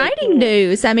it's been really exciting cool.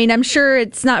 news. I mean, I'm sure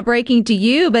it's not breaking to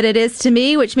you, but it is to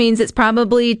me, which means it's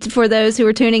probably for those who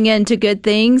are tuning in to Good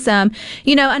Things. And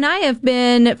I have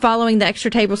been following the Extra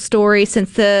Table story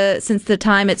since the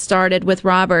time it started with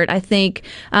Robert, I think.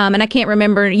 And I can't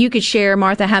remember, you could share,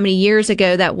 Martha, how many years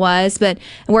ago that was, but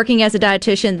working as a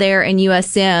dietitian there in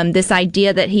USM, this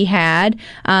idea that he had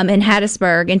in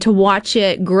Hattiesburg, and to watch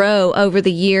it grow over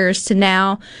the years to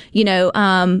now,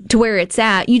 to where it's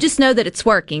at, you just know that it's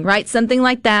working, right? Something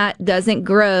like that doesn't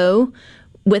grow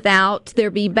without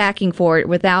there be backing for it,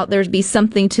 without there be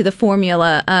something to the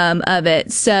formula of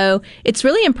it. So it's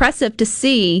really impressive to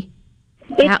see.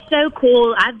 It's so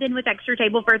cool. I've been with Extra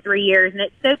Table for 3 years, and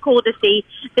it's so cool to see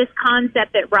this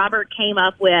concept that Robert came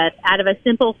up with out of a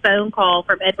simple phone call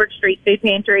from Edward Street Food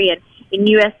Pantry and in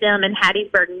USM and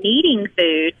Hattiesburg needing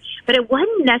food. But it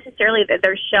wasn't necessarily that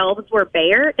their shelves were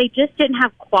bare. They just didn't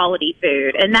have quality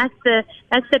food. And that's the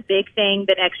big thing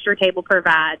that Extra Table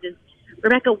provides is,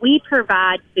 Rebecca, we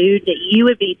provide food that you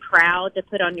would be proud to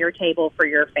put on your table for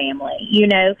your family.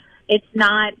 It's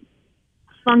not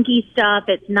funky stuff.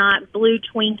 It's not blue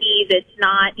Twinkies. It's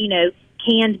not,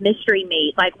 canned mystery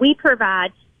meat. Like, we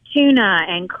provide tuna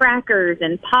and crackers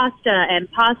and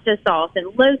pasta sauce and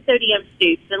low-sodium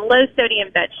soups and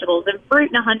low-sodium vegetables and fruit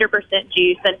and 100%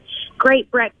 juice and great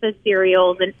breakfast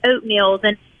cereals and oatmeals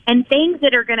and things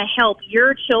that are going to help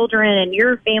your children and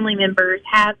your family members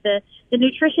have the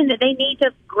nutrition that they need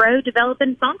to grow, develop,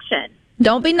 and function.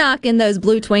 Don't be knocking those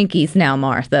blue Twinkies now,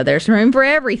 Martha. There's room for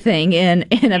everything in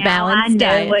a balanced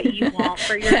diet. I know what you want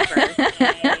for your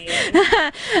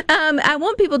birthday. I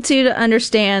want people to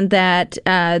understand that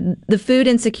the food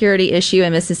insecurity issue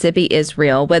in Mississippi is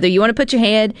real. Whether you want to put your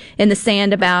head in the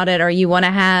sand about it or you want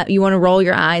to roll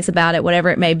your eyes about it,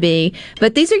 whatever it may be.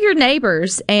 But these are your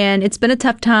neighbors, and it's been a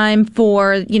tough time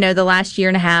for the last year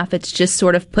and a half. It's just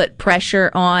sort of put pressure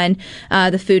on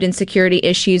the food insecurity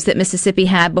issues that Mississippi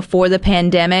had before the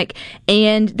pandemic,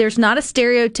 and there's not a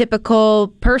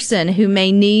stereotypical person who may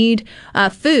need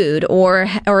food or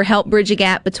help bridge a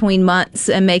gap between months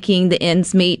and making the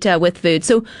ends meet with food.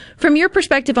 So from your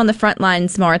perspective on the front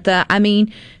lines, Martha, I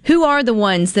mean, who are the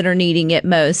ones that are needing it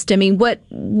most? I mean, what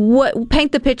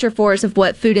paint the picture for us of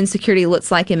what food insecurity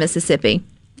looks like in Mississippi?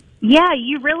 Yeah,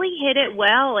 you really hit it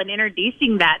well in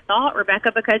introducing that thought,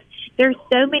 Rebecca, because there's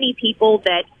so many people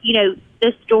that,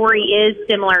 the story is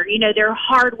similar. They're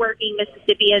hardworking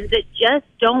Mississippians that just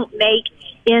don't make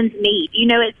ends meet.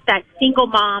 It's that single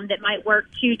mom that might work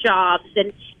 2 jobs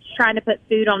and trying to put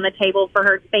food on the table for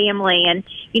her family. And,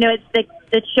 it's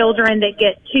the children that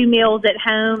get 2 meals at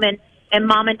home and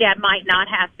mom and dad might not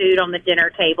have food on the dinner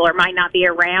table or might not be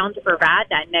around to provide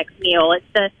that next meal.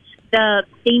 It's the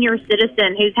senior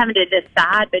citizen who's having to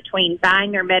decide between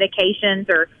buying their medications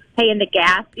or paying the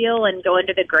gas bill and going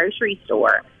to the grocery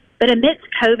store. But amidst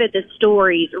COVID, the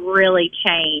stories really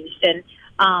changed. And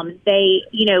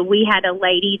we had a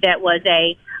lady that was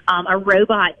a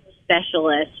robot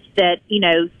specialist that,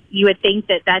 you would think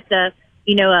that that's a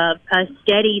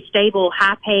steady, stable,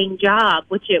 high-paying job,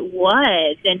 which it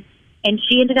was. And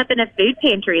she ended up in a food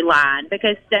pantry line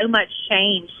because so much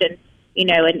changed.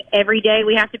 And every day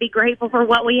we have to be grateful for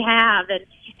what we have. And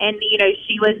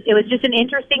it was just an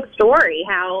interesting story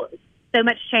how so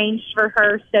much changed for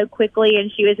her so quickly, and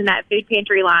she was in that food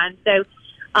pantry line. So,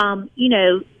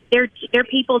 they're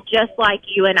people just like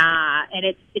you and I, and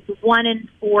it's 1 in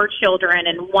 4 children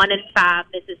and 1 in 5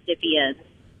 Mississippians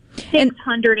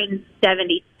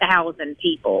 670,000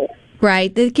 people.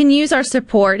 Right. They can use our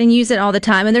support and use it all the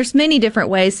time. And there's many different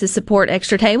ways to support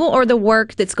Extra Table or the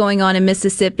work that's going on in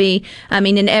Mississippi. I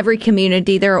mean, in every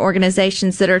community, there are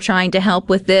organizations that are trying to help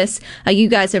with this. You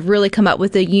guys have really come up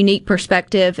with a unique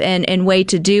perspective and way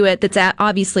to do it that's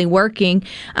obviously working.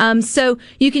 So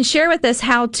you can share with us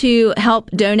how to help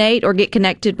donate or get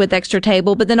connected with Extra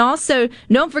Table. But then also,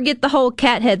 don't forget the whole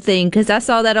cat head thing, because I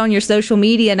saw that on your social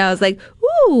media and I was like,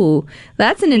 ooh,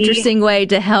 that's an interesting way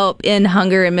to help end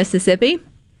hunger in Mississippi.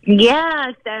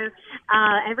 Yeah, so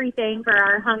everything for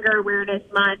our Hunger Awareness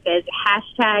Month is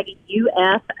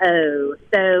 #UFO.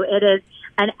 So it is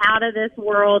an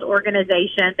out-of-this-world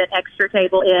organization that Extra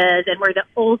Table is, and we're the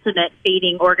ultimate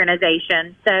feeding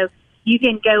organization. So you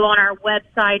can go on our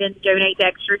website and donate to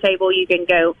Extra Table. You can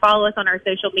go follow us on our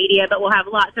social media, but we'll have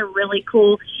lots of really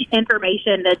cool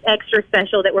information that's extra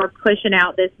special that we're pushing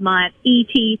out this month.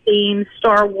 E.T. themes,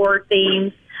 Star Wars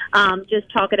themes, just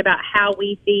talking about how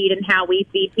we feed and how we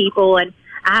feed people. And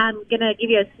I'm going to give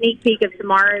you a sneak peek of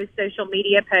tomorrow's social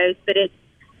media post, but it's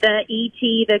the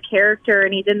E.T., the character,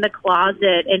 and he's in the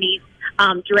closet, and he's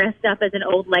dressed up as an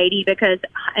old lady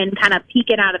and kind of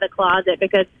peeking out of the closet,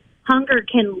 because hunger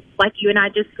can, like you and I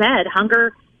just said,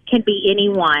 hunger can be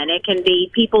anyone. It can be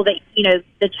people that,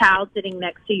 the child sitting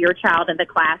next to your child in the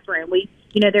classroom.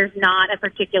 There's not a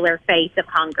particular face of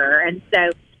hunger. And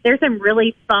so there's some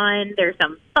really there's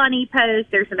some funny posts,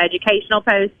 there's some educational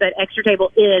posts, but Extra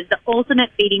Table is the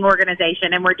ultimate feeding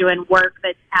organization, and we're doing work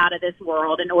that's out of this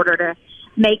world in order to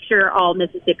make sure all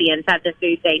Mississippians have the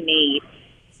food they need.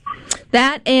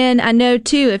 That, and I know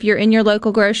too, if you're in your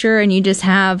local grocer and you just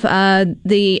have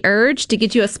the urge to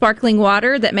get you a sparkling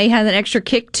water that may have an extra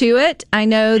kick to it, I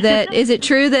know that is it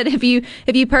true that if you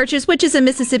purchase, which is a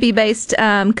Mississippi-based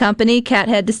company,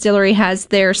 Cathead Distillery has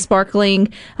their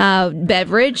sparkling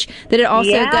beverage, that it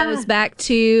also goes back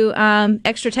to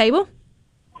Extra Table?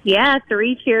 Yeah,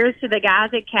 3 cheers to the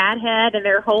guys at Cathead and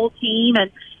their whole team and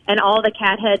all the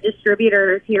Cathead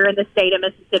distributors here in the state of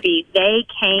Mississippi. They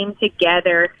came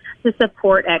together to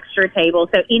support Extra Table.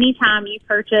 So anytime you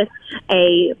purchase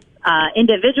a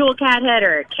individual cat head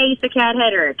or a case of cat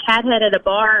head or a cat head at a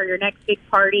bar or your next big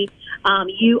party,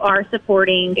 you are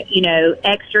supporting,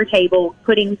 Extra Table,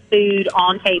 putting food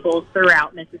on tables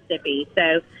throughout Mississippi.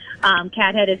 So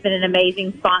Cat Head has been an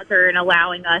amazing sponsor in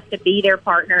allowing us to be their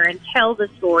partner and tell the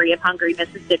story of hungry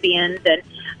Mississippians. And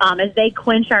as they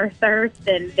quench our thirst,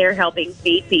 and they're helping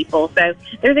feed people. So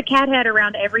there's a Cat Head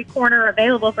around every corner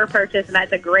available for purchase, and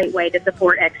that's a great way to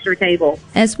support Extra Table.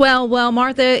 As well. Well,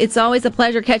 Martha, it's always a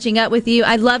pleasure catching up with you.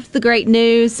 I loved the great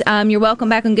news. You're welcome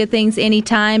back on Good Things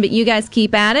anytime, but you guys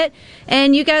keep at it,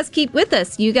 and you guys keep with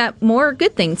us. You got more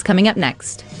good things coming up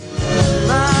next.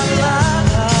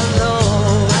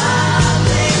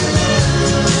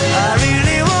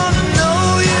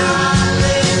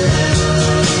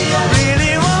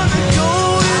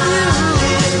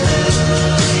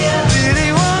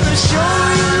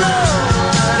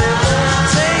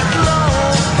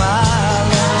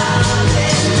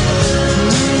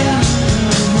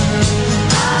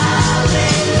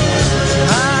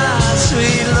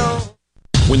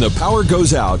 When the power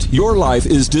goes out, your life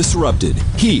is disrupted.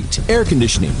 Heat, air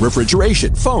conditioning,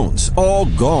 refrigeration, phones, all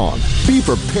gone. Be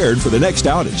prepared for the next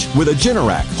outage with a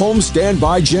Generac home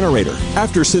standby generator.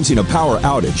 After sensing a power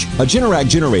outage, a Generac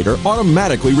generator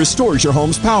automatically restores your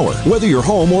home's power, whether you're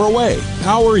home or away.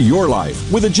 Power your life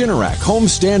with a Generac home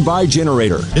standby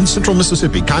generator. In Central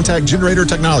Mississippi, contact Generator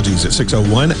Technologies at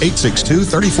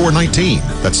 601-862-3419.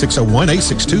 That's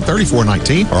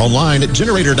 601-862-3419 or online at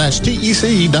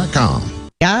generator-tec.com.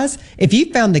 Guys, if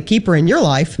you found the keeper in your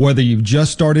life, whether you've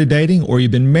just started dating or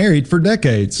you've been married for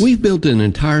decades, we've built an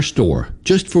entire store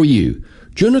just for you.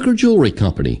 Juniker Jewelry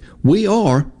Company. We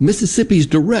are Mississippi's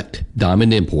direct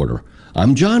diamond importer.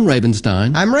 I'm John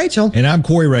Ravenstein. I'm Rachel. And I'm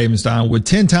Corey Ravenstein with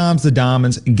 10 times the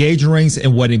diamonds, engagement rings,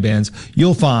 and wedding bands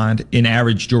you'll find in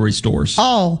average jewelry stores.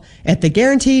 All at the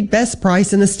guaranteed best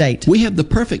price in the state. We have the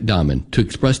perfect diamond to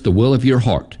express the will of your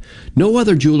heart. No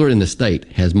other jeweler in the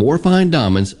state has more fine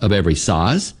diamonds of every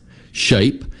size,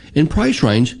 shape, and price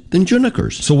range than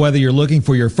Juniker's. So whether you're looking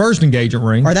for your first engagement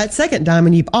ring or that second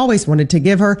diamond you've always wanted to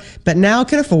give her but now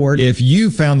can afford, if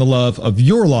you found the love of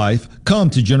your life, come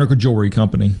to Juniker Jewelry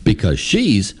Company. Because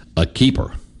she's a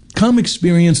keeper. Come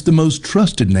experience the most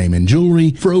trusted name in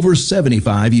jewelry for over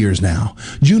 75 years now.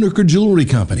 Juniker Jewelry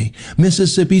Company,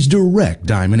 Mississippi's direct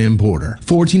diamond importer.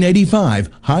 1485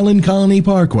 Highland Colony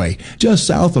Parkway, just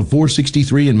south of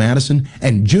 463 in Madison,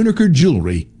 and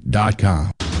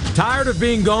JunikerJewelry.com. Tired of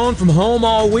being gone from home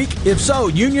all week? If so,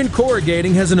 Union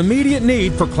Corrugating has an immediate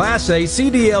need for Class A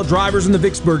CDL drivers in the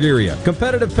Vicksburg area.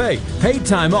 Competitive pay, paid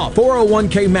time off,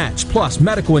 401k match, plus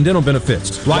medical and dental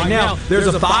benefits. Right now, there's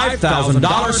a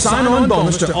 $5,000 sign-on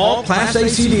bonus to all Class A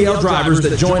CDL drivers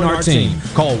that join our team.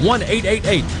 Call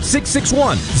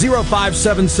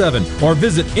 1-888-661-0577 or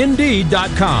visit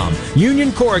Indeed.com.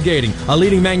 Union Corrugating, a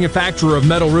leading manufacturer of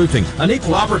metal roofing, an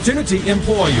equal opportunity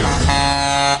employer.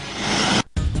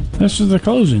 This is the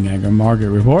closing agri-market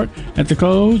report. At the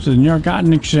close, the New York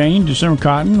Cotton Exchange, December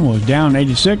cotton was down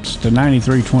 86 to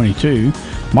 93.22.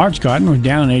 March cotton was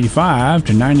down 85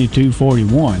 to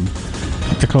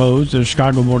 92.41. At the close, the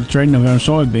Chicago Board of Trade, November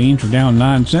soybeans were down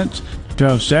 9 cents to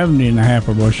 12.70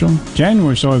 per bushel.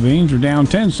 January soybeans were down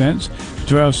 10 cents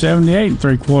to 12.78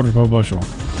 3/4 per bushel.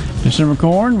 December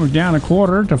corn was down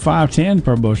 1/4 to 5.10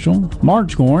 per bushel.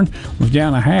 March corn was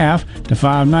down 1/2 to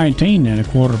 5.19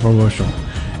 1/4 per bushel.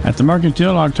 At the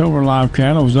Mercantile, October live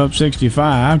cattle was up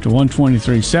 65 to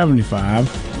 123.75.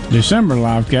 December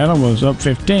live cattle was up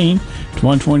 15 to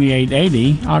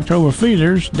 128.80. October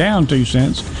feeders down 2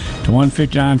 cents to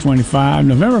 159.25.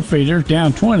 November feeders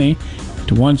down 20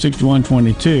 to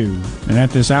 161.22. And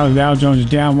at this hour, the Dow Jones is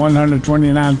down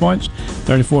 129 points,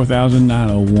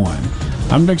 34,901.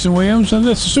 I'm Dixon Williams, and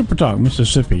this is Super Talk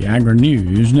Mississippi Agri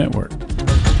News Network.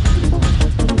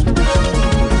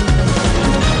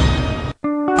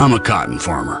 I'm a cotton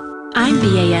farmer. I'm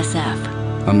BASF.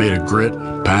 I'm made of grit,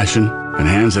 passion, and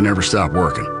hands that never stop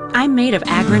working. I'm made of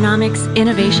agronomics,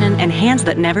 innovation, and hands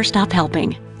that never stop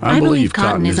helping. I believe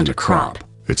cotton isn't a crop.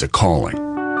 It's a calling.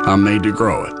 I'm made to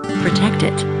grow it. Protect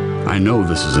it. I know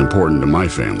this is important to my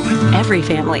family. Every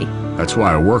family. That's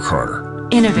why I work harder.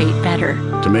 Innovate better.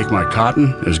 To make my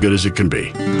cotton as good as it can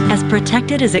be. As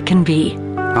protected as it can be.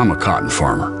 I'm a cotton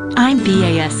farmer. I'm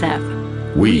BASF.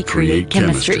 We create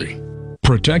chemistry.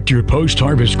 Protect your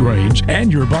post-harvest grains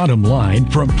and your bottom line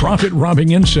from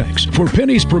profit-robbing insects. For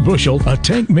pennies per bushel, a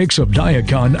tank mix of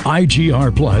Diacon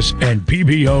IGR Plus and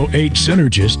PBO8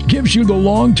 Synergist gives you the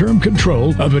long-term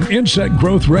control of an insect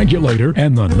growth regulator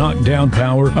and the knockdown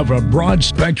power of a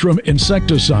broad-spectrum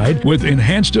insecticide with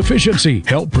enhanced efficiency.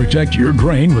 Help protect your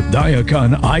grain with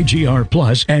Diacon IGR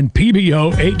Plus and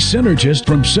PBO8 Synergist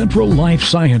from Central Life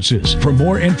Sciences. For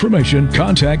more information,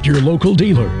 contact your local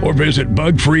dealer or visit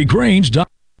bugfreegrains.com.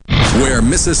 Where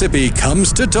Mississippi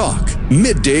comes to talk.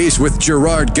 Middays with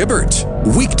Gerard Gibbert.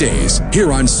 Weekdays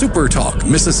here on Super Talk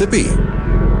Mississippi.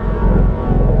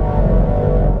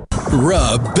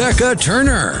 Rebecca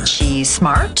Turner. She's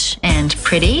smart and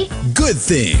pretty. Good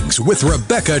Things with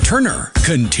Rebecca Turner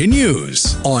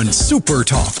continues on Super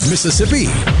Talk Mississippi.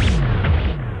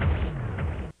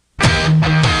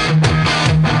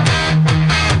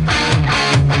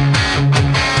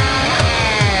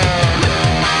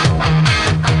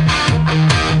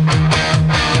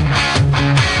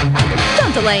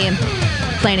 Delay in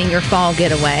planning your fall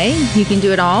getaway. You can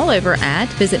do it all over at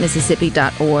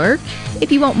visitmississippi.org.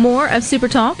 If you want more of Super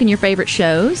Talk and your favorite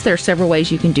shows, there are several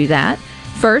ways you can do that.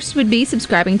 First would be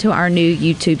subscribing to our new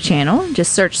YouTube channel.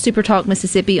 Just search Super Talk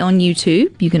Mississippi on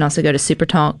YouTube. You can also go to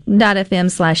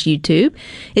supertalk.fm/YouTube.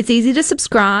 It's easy to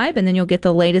subscribe, and then you'll get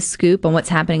the latest scoop on what's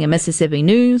happening in Mississippi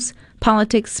news,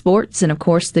 politics, sports, and of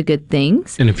course, the good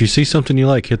things. And if you see something you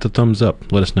like, hit the thumbs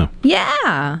up. Let us know.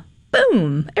 Yeah.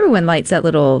 Boom. Everyone likes that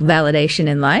little validation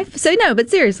in life. So no, but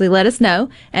seriously, let us know.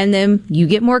 And then you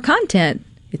get more content.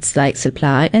 It's like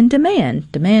supply and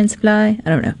demand. Demand, supply. I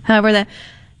don't know. However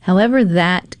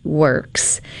that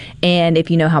works. And if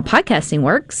you know how podcasting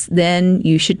works, then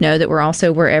you should know that we're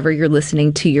also wherever you're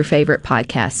listening to your favorite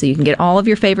podcast. So you can get all of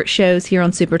your favorite shows here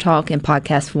on Super Talk in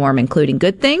podcast form, including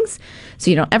Good Things. So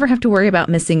you don't ever have to worry about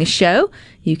missing a show.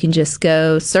 You can just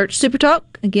go search Super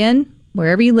Talk again,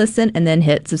 wherever you listen, and then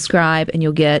hit subscribe, and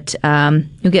you'll get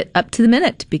up to the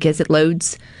minute because it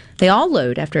loads. They all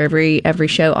load after every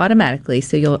show automatically,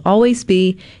 so you'll always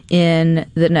be in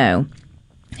the know.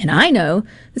 And I know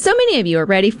that so many of you are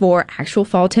ready for actual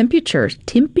fall temperatures,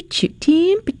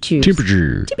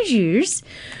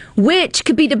 which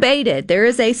could be debated. There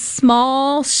is a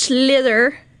small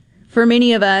slither for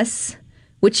many of us,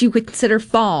 which you could consider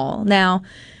fall. Now,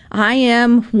 I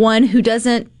am one who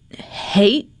doesn't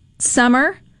hate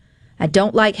summer. I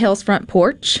don't like hell's front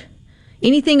porch.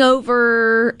 Anything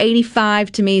over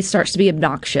 85 to me starts to be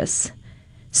obnoxious.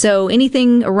 So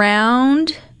anything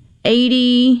around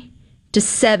 80 to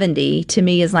 70 to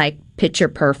me is like picture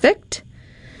perfect.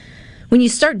 When you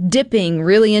start dipping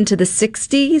really into the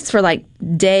 60s for like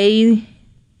day,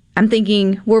 I'm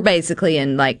thinking we're basically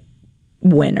in like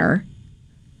winter.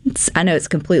 I know it's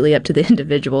completely up to the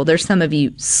individual. There's some of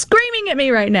you screaming screaming at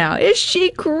me right now. Is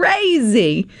she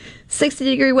crazy?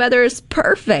 60-degree weather is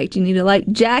perfect. You need a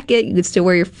light jacket. You can still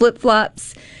wear your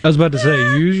flip-flops. I was about to say,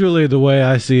 usually the way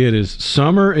I see it is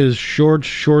summer is short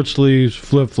sleeves,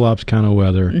 flip-flops kind of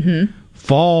weather. Mm-hmm.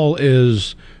 Fall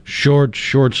is short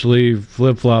sleeve,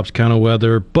 flip-flops kind of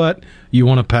weather, but you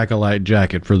want to pack a light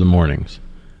jacket for the mornings.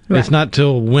 Right. It's not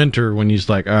till winter when you're just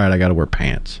like, all right, I got to wear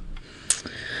pants.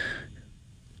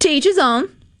 To each his own.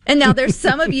 And now there's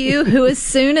some of you who, as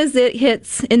soon as it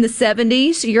hits in the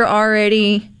 70s, you're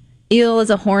already ill as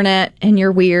a hornet and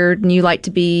you're weird and you like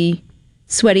to be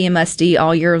sweaty and musty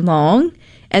all year long.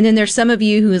 And then there's some of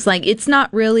you who is like, it's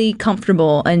not really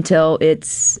comfortable until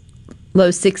it's low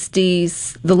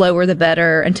 60s, the lower the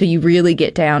better, until you really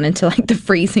get down into like the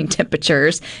freezing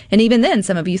temperatures. And even then,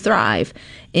 some of you thrive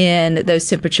in those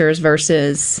temperatures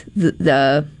versus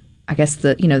the I guess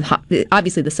the hot,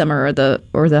 obviously the summer or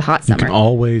the hot summer. You can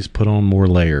always put on more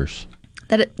layers.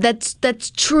 That's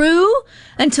true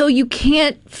until you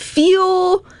can't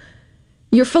feel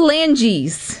your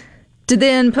phalanges to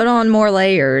then put on more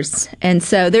layers. And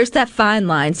so there's that fine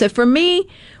line. So for me,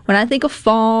 when I think of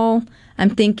fall, I'm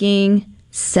thinking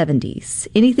 70s.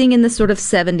 Anything in the sort of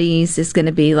 70s is going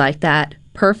to be like that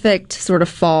perfect sort of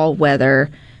fall weather.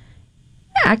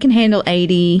 I can handle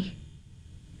 80.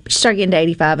 Start getting to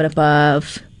 85 and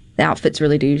above. The outfits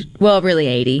really do, really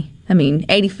 80. I mean,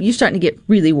 80, you're starting to get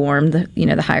really warm,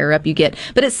 the higher up you get.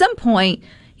 But at some point,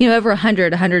 over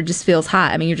 100 just feels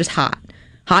hot. I mean, you're just hot.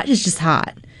 Hot is just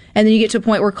hot. And then you get to a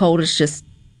point where cold is just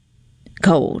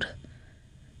cold.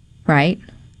 Right?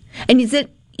 And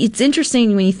it's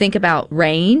interesting when you think about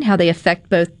rain, how they affect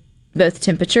both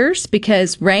temperatures,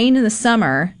 because rain in the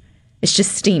summer is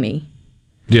just steamy.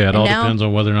 Yeah, it all depends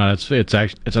on whether or not it's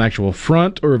an actual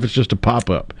front or if it's just a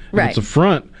pop-up. Right. If it's a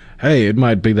front, hey, it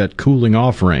might be that cooling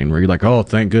off rain where you're like, oh,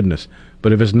 thank goodness.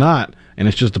 But if it's not, and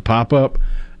it's just a pop-up,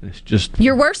 it's just...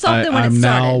 You're worse off than when it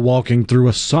started. I'm now walking through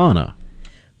a sauna.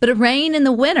 But a rain in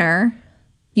the winter,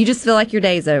 you just feel like your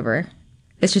day's over.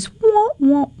 It's just wah,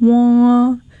 wah,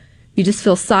 wah. You just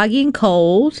feel soggy and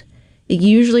cold. It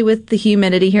usually with the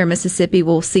humidity here in Mississippi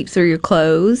will seep through your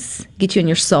clothes, get you in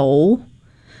your soul.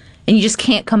 And you just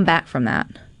can't come back from that.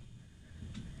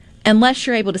 Unless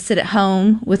you're able to sit at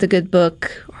home with a good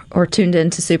book or tuned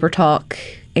into Super Talk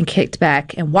and kicked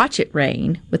back and watch it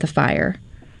rain with a fire.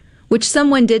 Which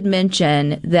someone did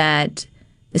mention that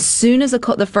as soon as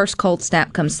the first cold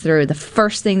snap comes through, the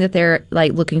first thing that they're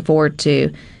like looking forward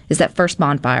to is that first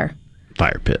bonfire.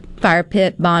 Fire pit. Fire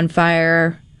pit,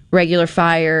 bonfire, regular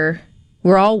fire.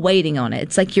 We're all waiting on it.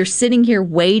 It's like you're sitting here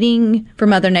waiting for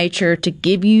Mother Nature to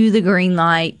give you the green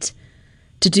light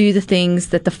to do the things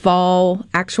that the fall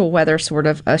actual weather sort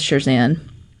of ushers in.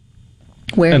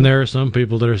 And there are some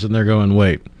people that are sitting there going,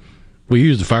 wait, we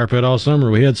used the fire pit all summer.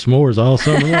 We had s'mores all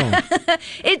summer long.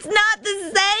 It's not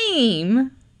the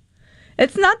same.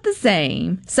 It's not the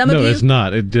same. No, it's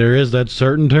not. There is that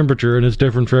certain temperature, and it's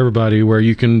different for everybody, where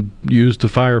you can use the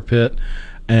fire pit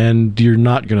and you're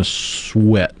not going to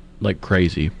sweat like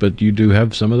crazy, but you do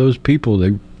have some of those people,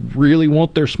 they really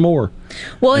want their s'more.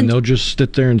 Well, and they'll just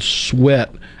sit there and sweat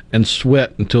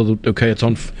until it's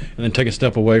on, and then take a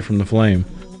step away from the flame.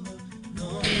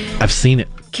 I've seen it.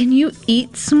 Can you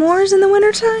eat s'mores in the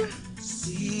wintertime?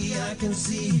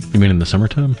 You mean in the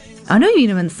summertime? I know you eat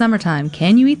them in the summertime.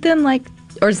 Can you eat them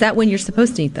or is that when you're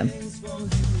supposed to eat them?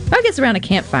 I guess around a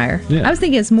campfire. Yeah. I was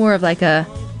thinking it's more of like a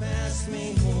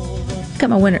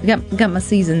got my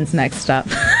seasons mixed up.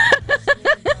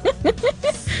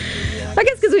 I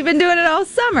guess because we've been doing it all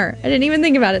summer. I didn't even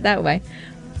think about it that way.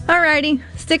 Alrighty,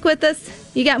 stick with us.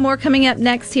 You got more coming up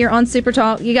next here on Super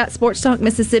Talk. You got Sports Talk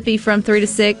Mississippi from 3 to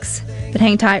 6. But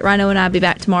hang tight, Rhino and I'll be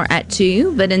back tomorrow at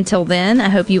 2. But until then, I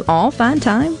hope you all find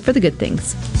time for the good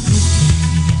things.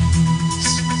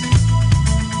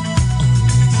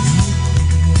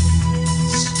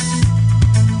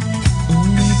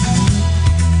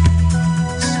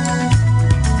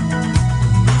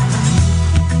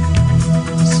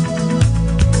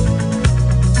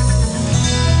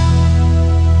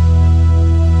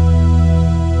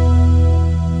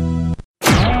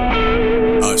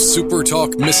 Super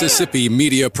Talk Mississippi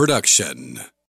Media Production.